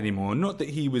dad anymore. Not that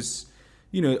he was,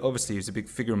 obviously he was a big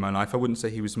figure in my life. I wouldn't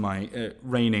say he was my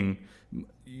reigning.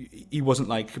 He wasn't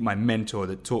like my mentor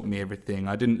that taught me everything.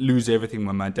 I didn't lose everything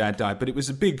when my dad died, but it was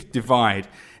a big divide.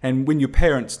 And when your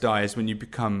parents die is when you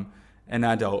become an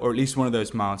adult, or at least one of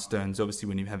those milestones. Obviously,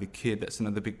 when you have a kid, that's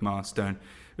another big milestone.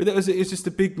 But it was just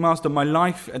a big milestone. My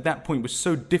life at that point was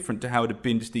so different to how it had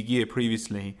been just a year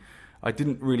previously. I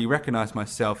didn't really recognize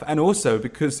myself. And also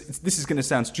because, this is going to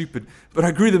sound stupid, but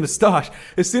I grew the moustache.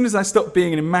 As soon as I stopped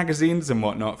being in magazines and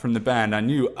whatnot from the band, I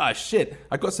knew, shit,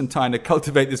 I got some time to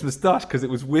cultivate this moustache because it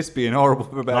was wispy and horrible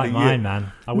for about a year. Mine,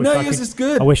 man. Yours is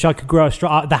good. I wish I could grow a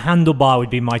straight. The handlebar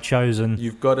would be my chosen.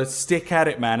 You've got to stick at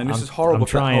it, man. And this is horrible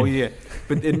for that whole year.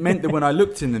 But it meant that when I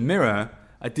looked in the mirror,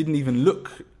 I didn't even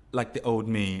look like the old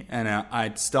me. And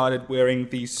I'd started wearing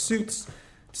these suits.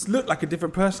 Just looked like a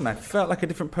different person. I felt like a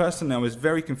different person. I was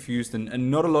very confused, and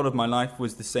not a lot of my life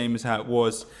was the same as how it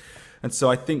was. And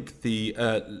so I think the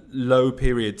low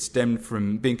period stemmed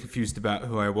from being confused about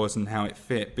who I was and how it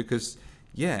fit. Because,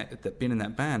 being in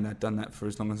that band, I'd done that for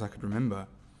as long as I could remember.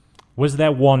 Was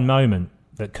there one moment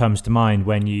that comes to mind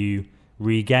when you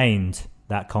regained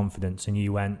that confidence and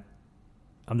you went,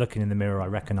 I'm looking in the mirror, I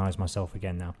recognise myself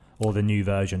again now, or the new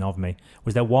version of me?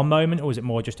 Was there one moment, or was it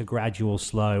more just a gradual,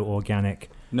 slow, organic?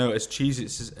 No, as cheesy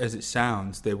as it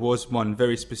sounds, there was one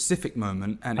very specific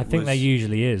moment, and I think there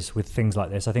usually is with things like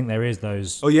this. I think there is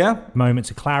those moments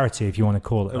of clarity, if you want to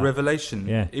call it a revelation.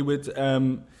 Yeah, it would.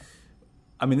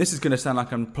 This is going to sound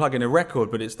like I'm plugging a record,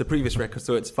 but it's the previous record,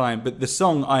 so it's fine. But the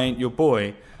song "I Ain't Your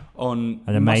Boy" on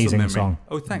an amazing song.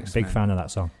 Oh, thanks, big man. fan of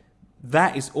that song.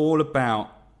 That is all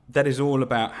about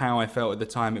how I felt at the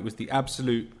time. It was the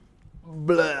absolute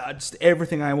just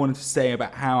everything I wanted to say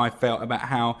about how I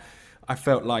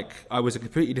felt like I was a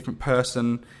completely different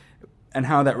person, and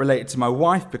how that related to my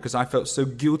wife, because I felt so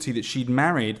guilty that she'd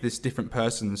married this different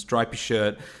person, stripy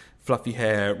shirt, fluffy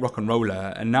hair, rock and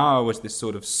roller, and now I was this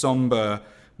sort of somber,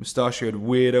 mustachioed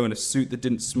weirdo in a suit that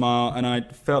didn't smile, and I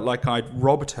felt like I'd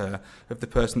robbed her of the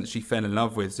person that she fell in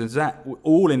love with. So that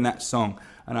all in that song,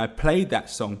 and I played that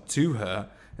song to her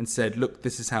and said, look,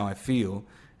 this is how I feel.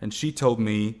 And she told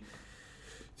me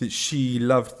that she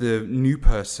loved the new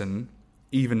person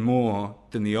even more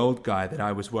than the old guy that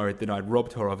I was worried that I'd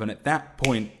robbed her of. And at that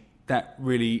point, that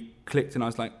really clicked, and I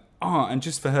was like, and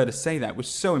just for her to say that was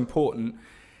so important.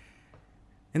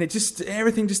 And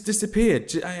everything just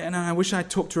disappeared. And I wish I'd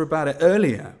talked to her about it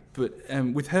earlier. But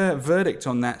with her verdict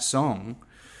on that song,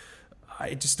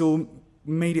 it just all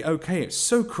made it okay. It's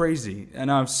so crazy.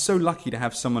 And I was so lucky to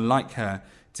have someone like her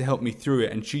to help me through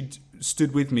it. And she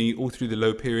stood with me all through the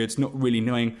low periods, not really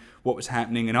knowing what was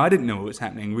happening. And I didn't know what was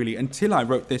happening, really, until I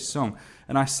wrote this song.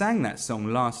 And I sang that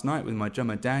song last night with my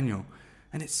drummer, Daniel.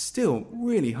 And it's still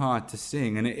really hard to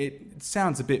sing. And it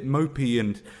sounds a bit mopey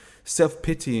and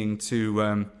self-pitying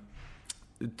to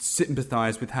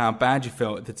sympathise with how bad you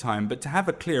felt at the time. But to have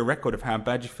a clear record of how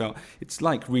bad you felt, it's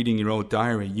like reading your old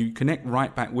diary. You connect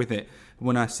right back with it.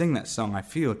 When I sing that song, I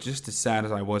feel just as sad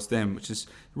as I was then, which is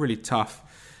really tough.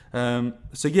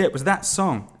 It was that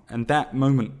song and that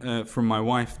moment from my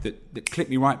wife that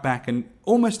clicked me right back, and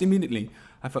almost immediately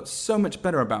I felt so much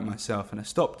better about myself, and I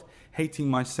stopped hating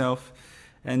myself,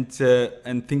 and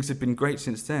things have been great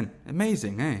since then.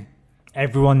 Amazing, eh?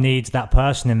 Everyone needs that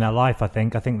person in their life, I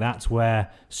think. I think that's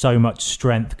where so much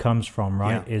strength comes from,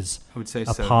 right? Yeah, is I would say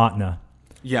a so. partner.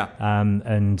 Yeah.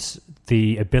 And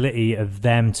the ability of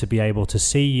them to be able to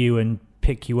see you and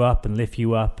pick you up and lift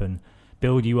you up and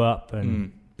build you up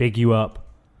and big you up.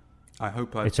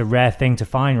 It's a rare thing to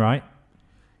find, right?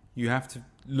 You have to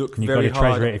look and very hard. You've got to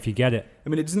treasure it if you get it. I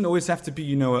mean, it doesn't always have to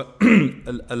be,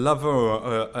 a lover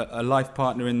or a life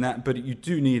partner in that, but you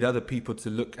do need other people to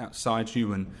look outside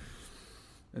you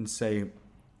and say,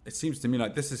 it seems to me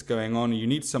like this is going on, and you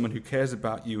need someone who cares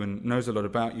about you and knows a lot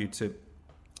about you to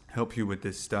help you with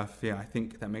this stuff. Yeah, I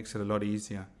think that makes it a lot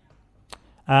easier.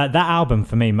 That album,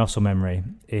 for me, Muscle Memory,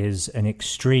 is an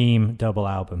extreme double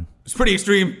album. It's pretty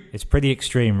extreme. It's pretty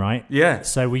extreme, right? Yeah.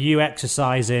 So were you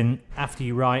exercising after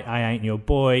you write I Ain't Your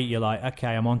Boy, you're like, okay,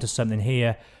 I'm onto something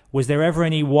here. Was there ever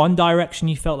any one direction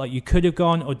you felt like you could have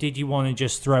gone, or did you want to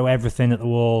just throw everything at the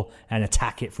wall and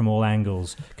attack it from all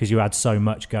angles because you had so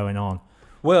much going on?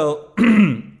 Well,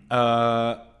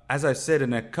 as I said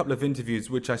in a couple of interviews,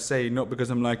 which I say not because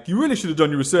I'm like, you really should have done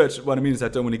your research. What I mean is I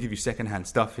don't want to give you secondhand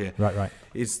stuff here. Right.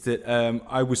 Is that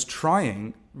I was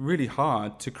trying really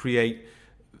hard to create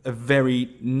a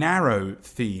very narrow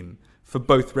theme for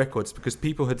both records, because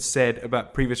people had said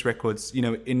about previous records,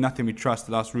 in Nothing We Trust,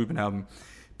 the last Reuben album,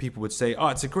 people would say,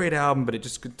 it's a great album, but it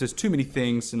just does too many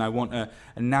things, and I want a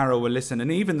narrower listen.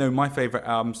 And even though my favorite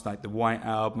albums, like the White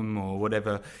Album or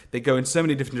whatever, they go in so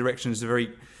many different directions, they're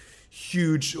very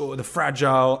huge, or the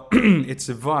Fragile, it's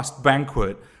a vast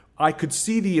banquet, I could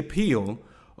see the appeal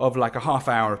of like a half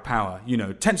hour of power,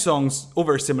 10 songs, all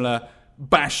very similar,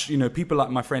 bash, people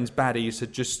like my friends Baddies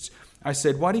had just I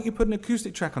said, why don't you put an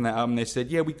acoustic track on that album? They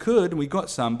said, yeah, we could, and we got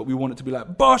some, but we want it to be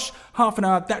like, bosh, half an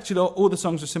hour, that's it all the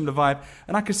songs are similar vibe.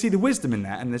 And I could see the wisdom in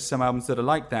that, and there's some albums that are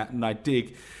like that, and I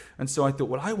dig. And so I thought,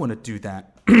 well, I want to do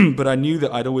that. But I knew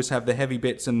that I'd always have the heavy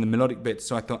bits and the melodic bits,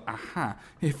 so I thought,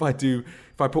 if I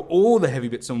put all the heavy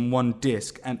bits on one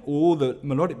disc and all the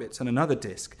melodic bits on another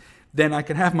disc, then I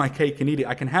can have my cake and eat it.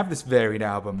 I can have this varied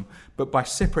album, but by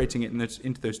separating it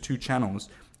into those two channels,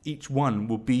 each one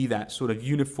will be that sort of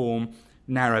uniform,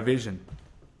 narrow vision.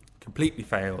 Completely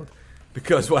failed.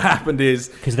 Because what happened is...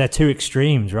 Because they're two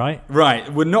extremes, right?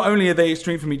 Right. Well, not only are they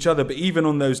extreme from each other, but even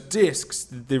on those discs,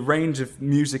 the range of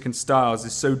music and styles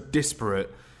is so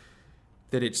disparate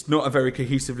that it's not a very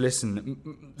cohesive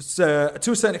listen. So,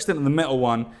 to a certain extent on the metal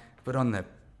one, but on the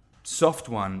soft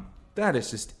one, that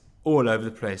is just all over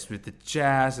the place with the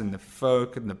jazz and the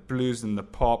folk and the blues and the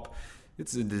pop.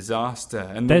 It's a disaster.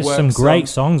 And there's some great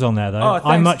songs on there, though. Oh,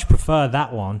 I much prefer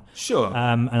that one. Sure.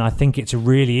 And I think it's a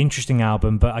really interesting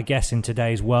album. But I guess in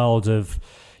today's world of,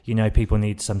 people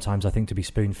need sometimes, I think, to be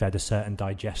spoon-fed a certain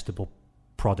digestible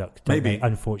product. Maybe. They,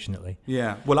 unfortunately.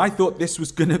 Yeah. Well, I thought this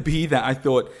was going to be that. I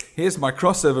thought, here's my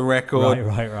crossover record.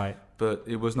 Right. But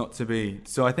it was not to be.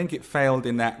 So I think it failed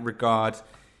in that regard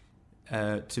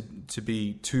to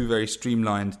be two very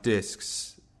streamlined discs.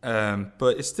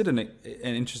 But it's still an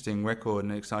interesting record,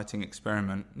 an exciting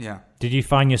experiment. Yeah. Did you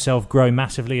find yourself grow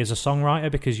massively as a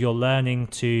songwriter because you're learning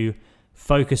to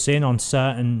focus in on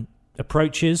certain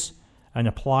approaches and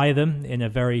apply them in a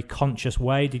very conscious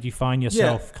way? Did you find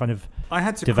yourself kind of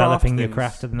developing your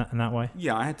craft in that way?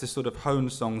 Yeah, I had to sort of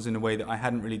hone songs in a way that I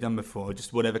hadn't really done before.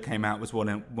 Just whatever came out was what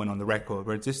went on the record.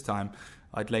 Whereas this time,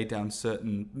 I'd laid down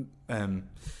certain...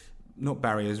 not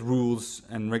barriers, rules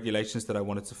and regulations that I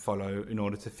wanted to follow in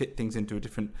order to fit things into a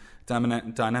different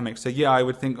dynamic. So yeah, I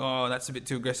would think, that's a bit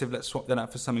too aggressive, let's swap that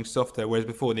out for something softer, whereas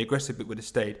before the aggressive bit would have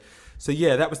stayed. So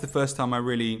yeah, that was the first time I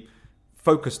really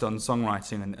focused on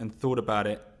songwriting and thought about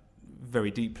it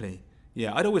very deeply.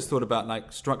 Yeah, I'd always thought about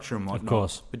like structure and whatnot. Of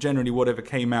course. But generally whatever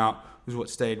came out was what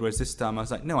stayed, whereas this time I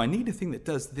was like, no, I need a thing that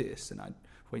does this, and I'd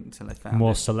wait until I found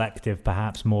more it. Selective,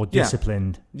 perhaps, more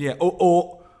disciplined. Yeah,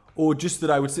 or just that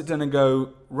I would sit down and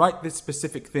go, write this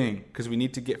specific thing, because we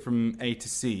need to get from A to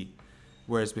C.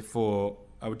 Whereas before,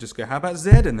 I would just go, how about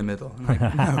Z in the middle? I'm like, no,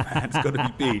 man, it's got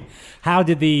to be B. How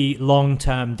did the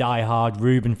long-term die-hard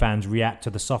Reuben fans react to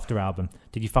the softer album?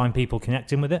 Did you find people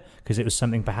connecting with it? Because it was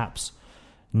something perhaps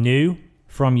new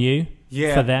from you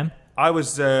for them? I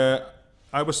was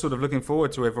sort of looking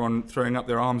forward to everyone throwing up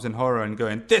their arms in horror and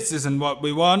going, this isn't what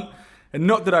we want. And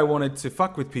not that I wanted to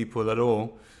fuck with people at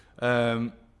all.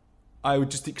 I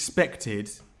just expected,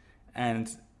 and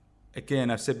again,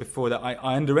 I've said before that I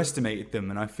underestimated them,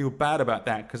 and I feel bad about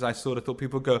that because I sort of thought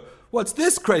people would go, what's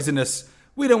this craziness?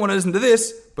 We don't want to listen to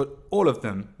this. But all of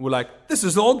them were like, this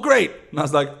is all great. And I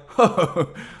was like,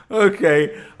 oh,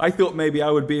 okay. I thought maybe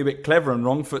I would be a bit clever and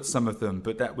wrong-foot some of them,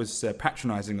 but that was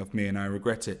patronizing of me, and I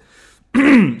regret it.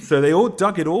 So they all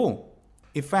dug it all.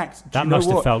 In fact, that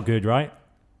must have felt good, right?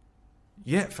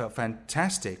 Yeah, it felt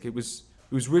fantastic. It was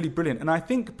really brilliant. And I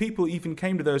think people even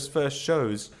came to those first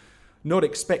shows not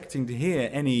expecting to hear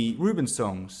any Reuben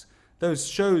songs. Those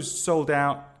shows sold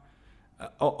out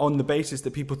on the basis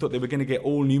that people thought they were going to get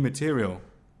all new material,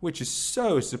 which is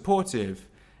so supportive.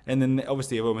 And then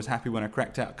obviously everyone was happy when I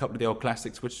cracked out a couple of the old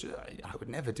classics, which I would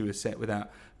never do a set without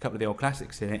a couple of the old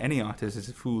classics in it. Any artist is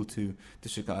a fool to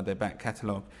disregard their back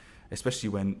catalogue, especially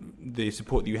when the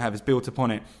support that you have is built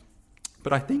upon it.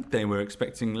 But I think they were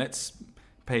expecting, let's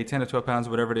pay £10 or £12 or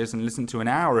whatever it is and listen to an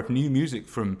hour of new music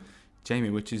from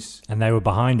Jamie, which is... And they were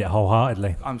behind it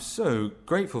wholeheartedly. I'm so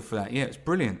grateful for that. Yeah, it's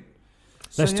brilliant.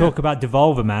 Let's talk about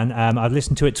Devolver Man. I've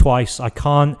listened to it twice. I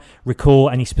can't recall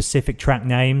any specific track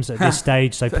names at this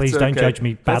stage, so please don't judge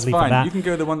me badly for that. You can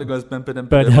go the one that goes but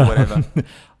whatever.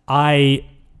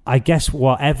 I guess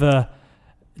whatever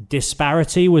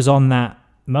disparity was on that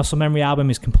Muscle Memory album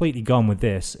is completely gone with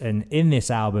this, and in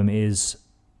this album is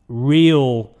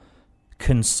real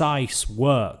concise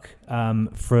work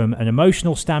from an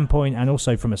emotional standpoint and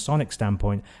also from a sonic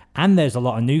standpoint, and there's a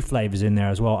lot of new flavors in there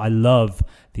as well. I love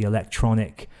the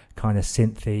electronic kind of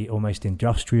synthy, almost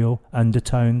industrial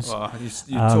undertones. Oh,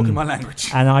 you're talking my language.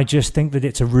 And I just think that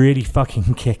it's a really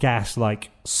fucking kick-ass,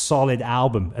 like, solid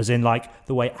album, as in, like,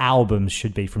 the way albums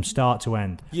should be from start to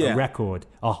end. A record,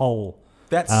 a whole.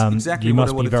 That's exactly what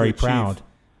I wanted to achieve. You must be very proud.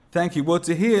 Thank you. Well,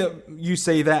 to hear you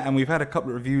say that, and we've had a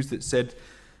couple of reviews that said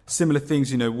similar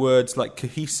things, words like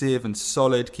cohesive and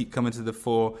solid keep coming to the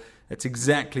fore. That's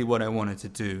exactly what I wanted to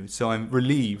do. So I'm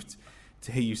relieved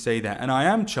to hear you say that. And I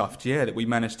am chuffed, that we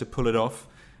managed to pull it off.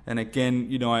 And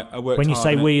again, you know, I worked When you hard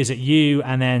say on it. we, is it you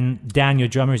and then Dan, your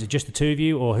drummer? Is it just the two of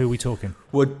you, or who are we talking?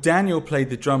 Well, Daniel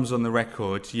played the drums on the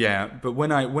record, yeah. But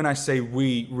when I say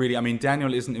we, really, I mean,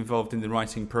 Daniel isn't involved in the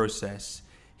writing process.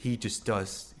 He just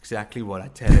does exactly what I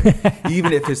tell him.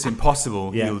 Even if it's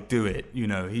impossible, he'll do it. You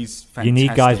know, he's fantastic. You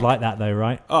need guys like that, though,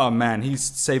 right? Oh, man, he's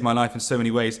saved my life in so many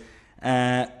ways.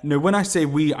 No, when I say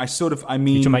we, I mean...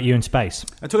 You're talking about you in Space.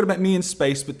 I'm talking about me in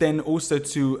Space, but then also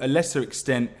to a lesser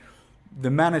extent, the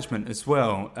management as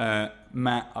well,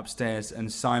 Matt upstairs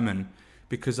and Simon,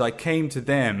 because I came to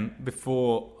them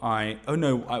before I'd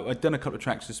done a couple of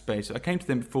tracks for Space. I came to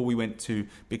them before we went to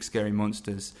Big Scary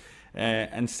Monsters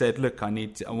and said, look, I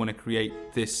want to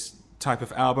create this type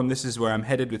of album. This is where I'm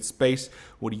headed with Space.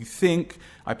 What do you think?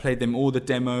 I played them all the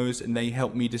demos and they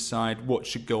helped me decide what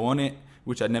should go on it,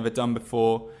 which I'd never done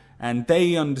before. And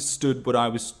they understood what I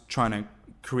was trying to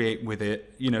create with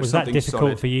it. You know, was that difficult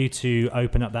solid for you to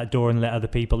open up that door and let other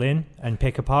people in and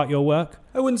pick apart your work?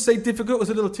 I wouldn't say difficult. It was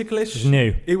a little ticklish. It was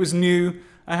new. It was new.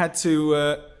 I had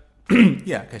to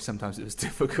yeah, okay, sometimes it was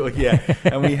difficult, yeah.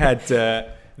 And we had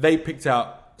they picked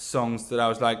out songs that I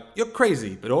was like, you're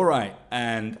crazy, but all right.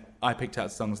 And I picked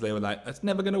out songs they were like, that's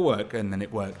never going to work, and then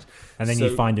it worked. And then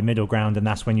you find a middle ground, and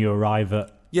that's when you arrive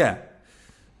at... Yeah.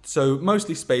 So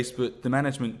mostly Space, but the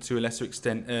management to a lesser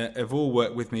extent have all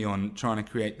worked with me on trying to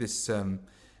create this a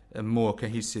more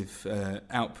cohesive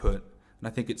output, and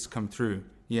I think it's come through.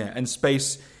 Yeah, and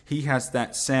Space, he has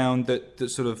that sound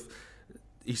that sort of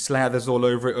he slathers all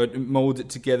over it or molds it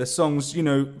together. Songs, you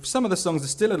know, some of the songs are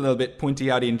still a little bit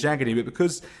pointy-outy and jaggedy, but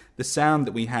because the sound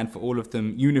that we had for all of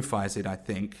them unifies it, I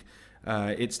think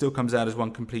it still comes out as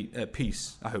one complete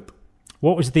piece, I hope.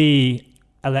 What was the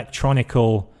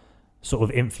electronical sort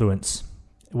of influence?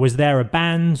 Was there a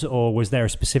band or was there a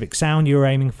specific sound you were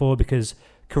aiming for? Because,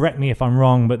 correct me if I'm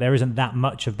wrong, but there isn't that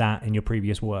much of that in your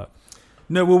previous work.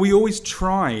 No, well, we always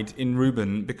tried in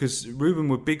Reuben, because Reuben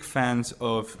were big fans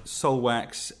of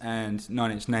Soulwax and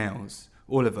Nine Inch Nails.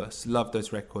 All of us love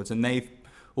those records, and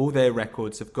all their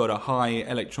records have got a high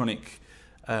electronic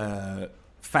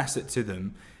facet to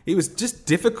them. It was just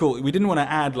difficult. We didn't want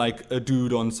to add like a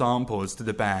dude on samples to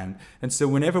the band. And so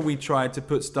whenever we tried to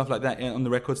put stuff like that on the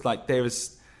records, like there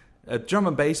was a drum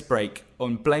and bass break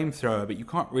on Flamethrower, but you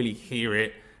can't really hear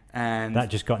it. And that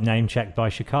just got name checked by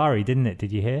Shikari, didn't it?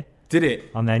 Did you hear? Did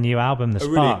it? On their new album, The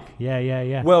Spark. Really?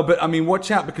 Yeah. Well, but I mean, watch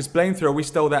out, because Flamethrower, we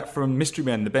stole that from Mystery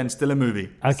Men, the Ben Stiller movie.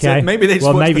 Okay. So maybe they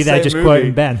just they're just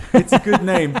quoting Ben. It's a good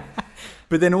name.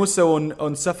 But then also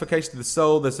on Suffocation of the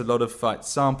Soul, there's a lot of like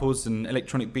samples and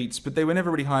electronic beats, but they were never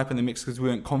really high up in the mix because we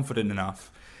weren't confident enough.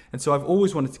 And so I've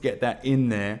always wanted to get that in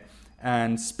there.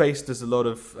 And Space does a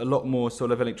lot more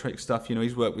sort of electronic stuff. You know,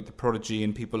 he's worked with The Prodigy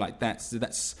and people like that. So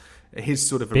that's his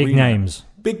sort of big arena.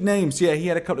 Big names, yeah. He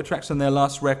had a couple of tracks on their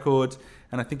last record,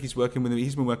 and I think he's working with them.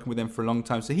 He's been working with them for a long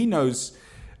time, so he knows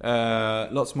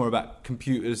lots more about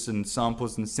computers and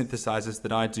samples and synthesizers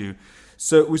than I do.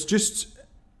 So it was just,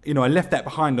 you know, I left that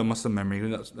behind on Muscle Memory.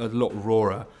 That's a lot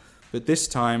rawer. But this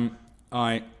time,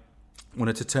 I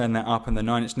wanted to turn that up, and the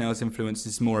Nine Inch Nails influence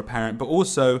is more apparent. But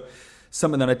also,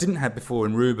 something that I didn't have before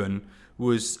in Reuben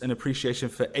was an appreciation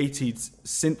for 80s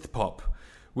synth pop,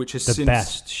 which is the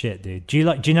best shit, dude. Do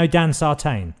you know Dan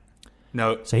Sartain?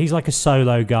 No. So he's like a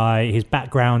solo guy. His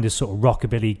background is sort of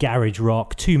rockabilly, garage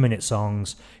rock, 2-minute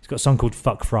songs. He's got a song called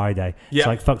Fuck Friday. Yeah. It's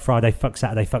like Fuck Friday, Fuck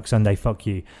Saturday, Fuck Sunday, Fuck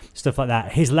You. Stuff like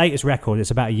that. His latest record,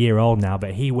 it's about a year old now,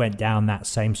 but he went down that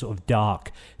same sort of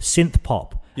dark synth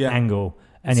pop angle.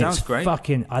 And it's great.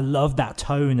 I love that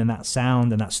tone and that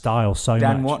sound and that style so much.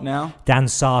 Dan what now? Dan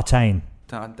Sartain.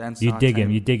 Dan Sartain. You dig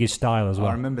him. You dig his style as well.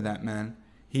 I remember that, man.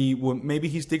 Maybe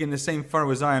he's digging the same furrow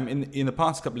as I am. In the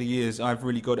past couple of years, I've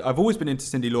always been into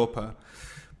Cyndi Lauper,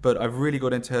 but I've really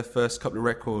got into her first couple of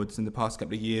records in the past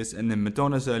couple of years, and then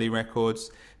Madonna's early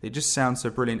records. They just sound so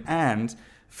brilliant. And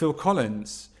Phil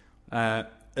Collins,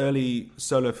 early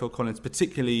solo Phil Collins,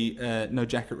 particularly No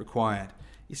Jacket Required.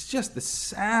 It's just the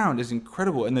sound is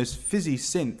incredible, and those fizzy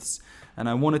synths. And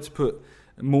I wanted to put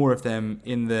more of them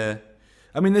in the.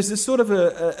 I mean, there's this sort of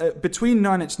a between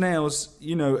Nine Inch Nails,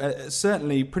 you know,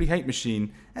 certainly Pretty Hate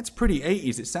Machine. That's pretty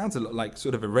 80s. It sounds a lot like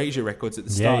sort of Erasure Records at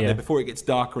the start there, before it gets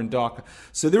darker and darker.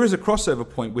 So there is a crossover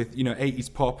point with, you know,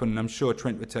 80s pop, and I'm sure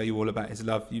Trent would tell you all about his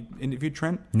love. You interviewed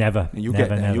Trent? Never. You'll get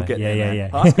there. You'll get there. Yeah.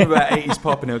 Ask him about 80s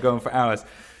pop, and he'll go on for hours.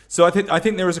 So I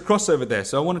think there is a crossover there.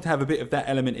 So I wanted to have a bit of that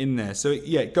element in there. So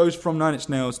yeah, it goes from Nine Inch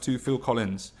Nails to Phil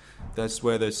Collins. That's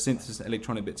where those synths and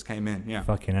electronic bits came in, yeah.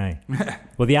 Fucking A.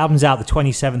 Well, the album's out the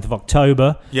 27th of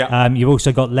October. Yeah. You've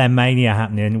also got Lemania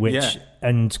happening, which,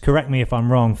 and correct me if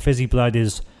I'm wrong, Fizzy Blood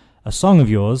is a song of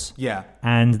yours. Yeah.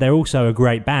 And they're also a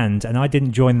great band. And I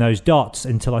didn't join those dots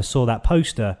until I saw that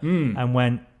poster and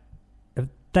went, have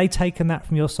they taken that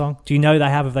from your song? Do you know they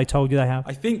have? Have they told you they have?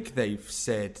 I think they've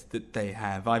said that they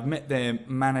have. I've met their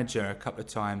manager a couple of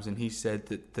times, and he said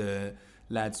that the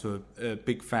lads were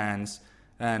big fans.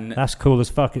 And That's cool as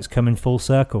fuck. It's coming full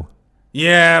circle.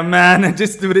 yeah, man,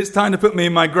 but it's time to put me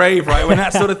in my grave, right? When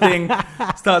that sort of thing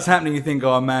starts happening, you think,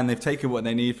 oh, man, they've taken what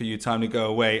they need for you, time to go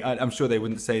away. I'm sure they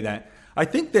wouldn't say that. I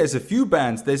think there's a few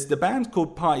bands. There's the band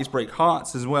called Parties Break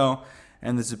Hearts as well,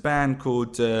 and there's a band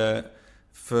called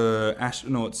For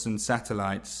Astronauts and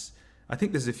Satellites. I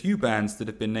think there's a few bands that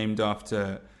have been named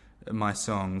after my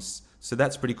songs, so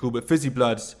that's pretty cool. But Fizzy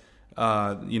Bloods,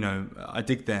 I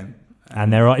dig them.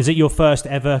 And is it your first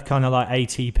ever kind of like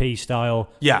ATP style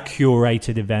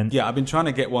curated event? Yeah, I've been trying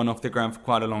to get one off the ground for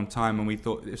quite a long time, and we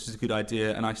thought this was a good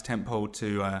idea, a nice tempo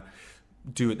to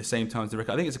do at the same time as the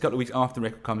record. I think it's a couple of weeks after the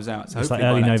record comes out. So it's like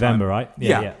early November, right?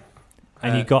 Yeah.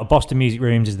 And you've got Boston Music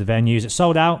Rooms as the venues. It's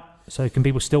sold out, so can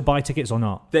people still buy tickets or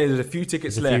not? There's a few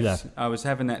tickets left. I was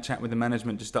having that chat with the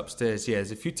management just upstairs. Yeah,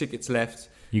 there's a few tickets left.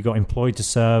 You got Employed to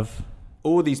Serve.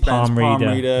 All these bands, Palm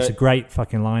Reader. It's a great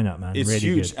fucking lineup, man. It's really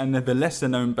huge. Good. And the lesser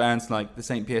known bands like the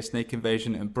St. Pierre Snake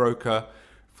Invasion and Broker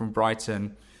from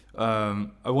Brighton. I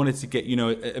wanted to get,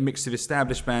 a mix of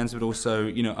established bands, but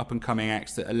also, up and coming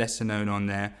acts that are lesser known on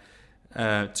there,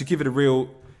 to give it a real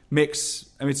mix.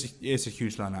 I mean, it's a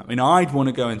huge lineup. I mean, I'd want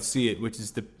to go and see it, which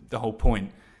is the whole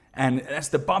point. And that's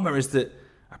the bummer, is that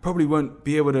I probably won't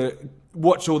be able to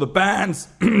watch all the bands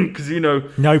because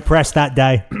no press that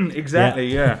day. Exactly.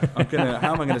 Yeah.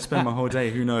 How am I gonna spend my whole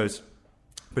day? Who knows?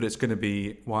 But it's gonna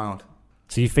be wild.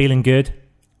 So you're feeling good?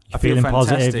 You're feeling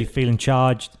positive? You're feeling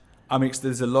charged? I mean,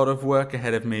 there's a lot of work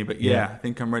ahead of me, but I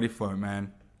think I'm ready for it,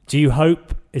 man. Do you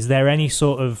hope? Is there any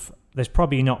sort of? There's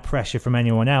probably not pressure from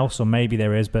anyone else, or maybe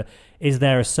there is, but is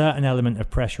there a certain element of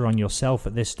pressure on yourself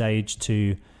at this stage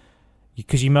to?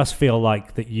 Because you must feel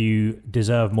like that you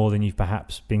deserve more than you've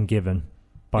perhaps been given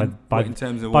by in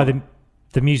terms of what?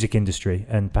 the music industry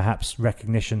and perhaps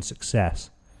recognition, success,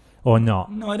 or not.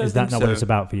 No, I don't Is that think not so. what it's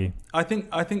about for you? I think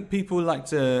people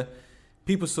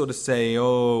people sort of say,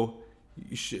 oh,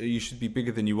 you should be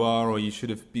bigger than you are, or you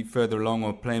should be further along,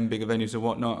 or playing bigger venues or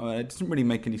whatnot. It doesn't really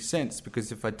make any sense,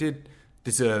 because if I did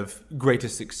deserve greater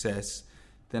success,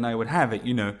 then I would have it.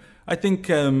 I think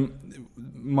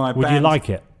my Would band, you like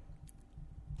it?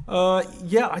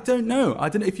 I don't know.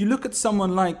 If you look at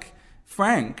someone like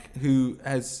Frank, who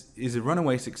is a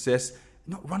runaway success,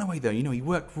 not runaway though, he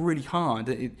worked really hard.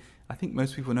 I think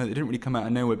most people know that it didn't really come out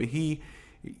of nowhere, but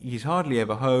he's hardly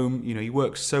ever home. He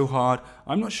works so hard.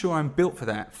 I'm not sure I'm built for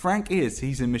that. Frank is.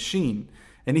 He's a machine.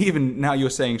 And even now you're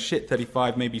saying,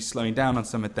 35, maybe slowing down on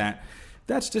some of that.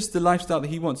 That's just the lifestyle that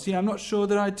he wants. Yeah, I'm not sure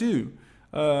that I do.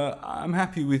 I'm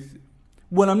happy with...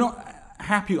 Well, I'm not...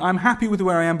 I'm happy with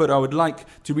where I am, but I would like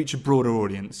to reach a broader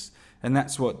audience, and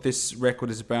that's what this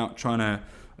record is about, trying to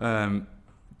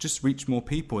just reach more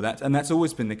people. That's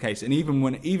always been the case. And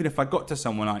even if I got to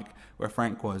someone like where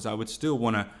Frank was, I would still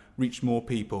want to reach more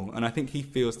people, and I think he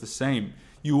feels the same.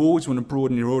 You always want to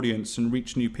broaden your audience and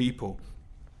reach new people,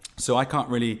 so I can't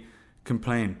really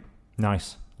complain.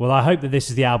 Nice. Well, I hope that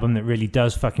this is the album that really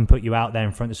does fucking put you out there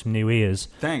in front of some new ears.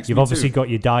 Thanks. You've obviously got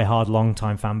your die-hard,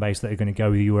 long-time fan base that are going to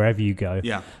go with you wherever you go.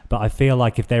 Yeah. But I feel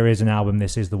like if there is an album,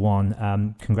 this is the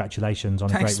one. Congratulations on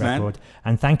a great record.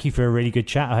 And thank you for a really good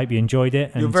chat. I hope you enjoyed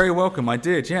it. And you're very welcome. I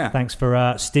did, yeah. Thanks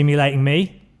for stimulating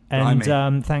me.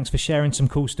 And thanks for sharing some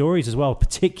cool stories as well,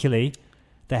 particularly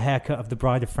the haircut of the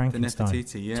Bride of Frankenstein. The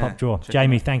Nefertiti, yeah. Top drawer.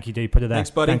 Jamie, thank you, dude. Put it there. Thanks,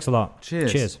 buddy. Thanks a lot.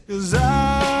 Cheers. 'Cause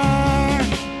I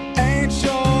ain't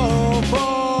your boy.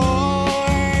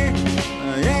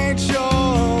 I ain't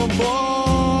your boy.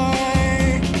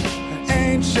 I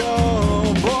ain't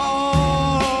your boy.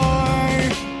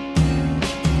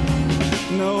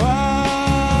 No,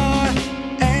 I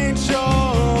ain't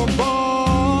your boy.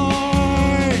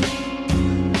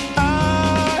 I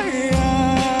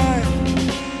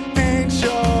ain't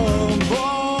your boy.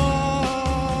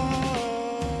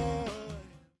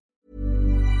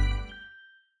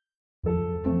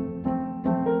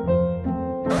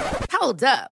 Hold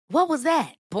up. What was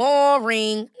that?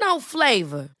 Boring. No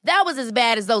flavor. That was as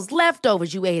bad as those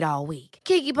leftovers you ate all week.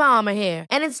 Keke Palmer here,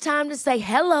 and it's time to say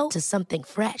hello to something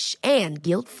fresh and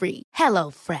guilt-free. Hello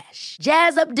Fresh.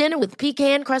 Jazz up dinner with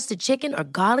pecan-crusted chicken or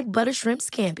garlic butter shrimp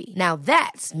scampi. Now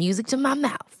that's music to my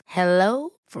mouth. Hello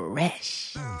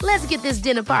Fresh. Let's get this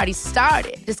dinner party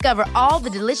started. Discover all the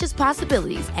delicious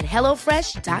possibilities at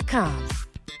HelloFresh.com.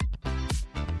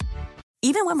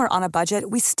 Even when we're on a budget,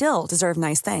 we still deserve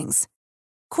nice things.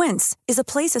 Quince is a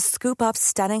place to scoop up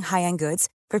stunning high-end goods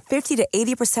for 50 to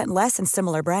 80% less than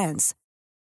similar brands.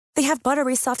 They have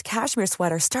buttery soft cashmere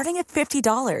sweaters starting at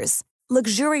 $50,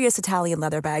 luxurious Italian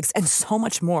leather bags, and so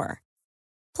much more.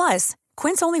 Plus,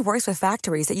 Quince only works with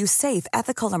factories that use safe,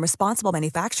 ethical, and responsible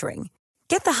manufacturing.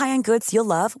 Get the high-end goods you'll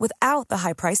love without the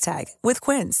high price tag with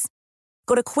Quince.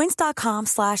 Go to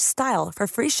quince.com/style for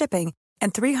free shipping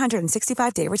and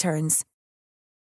 365-day returns.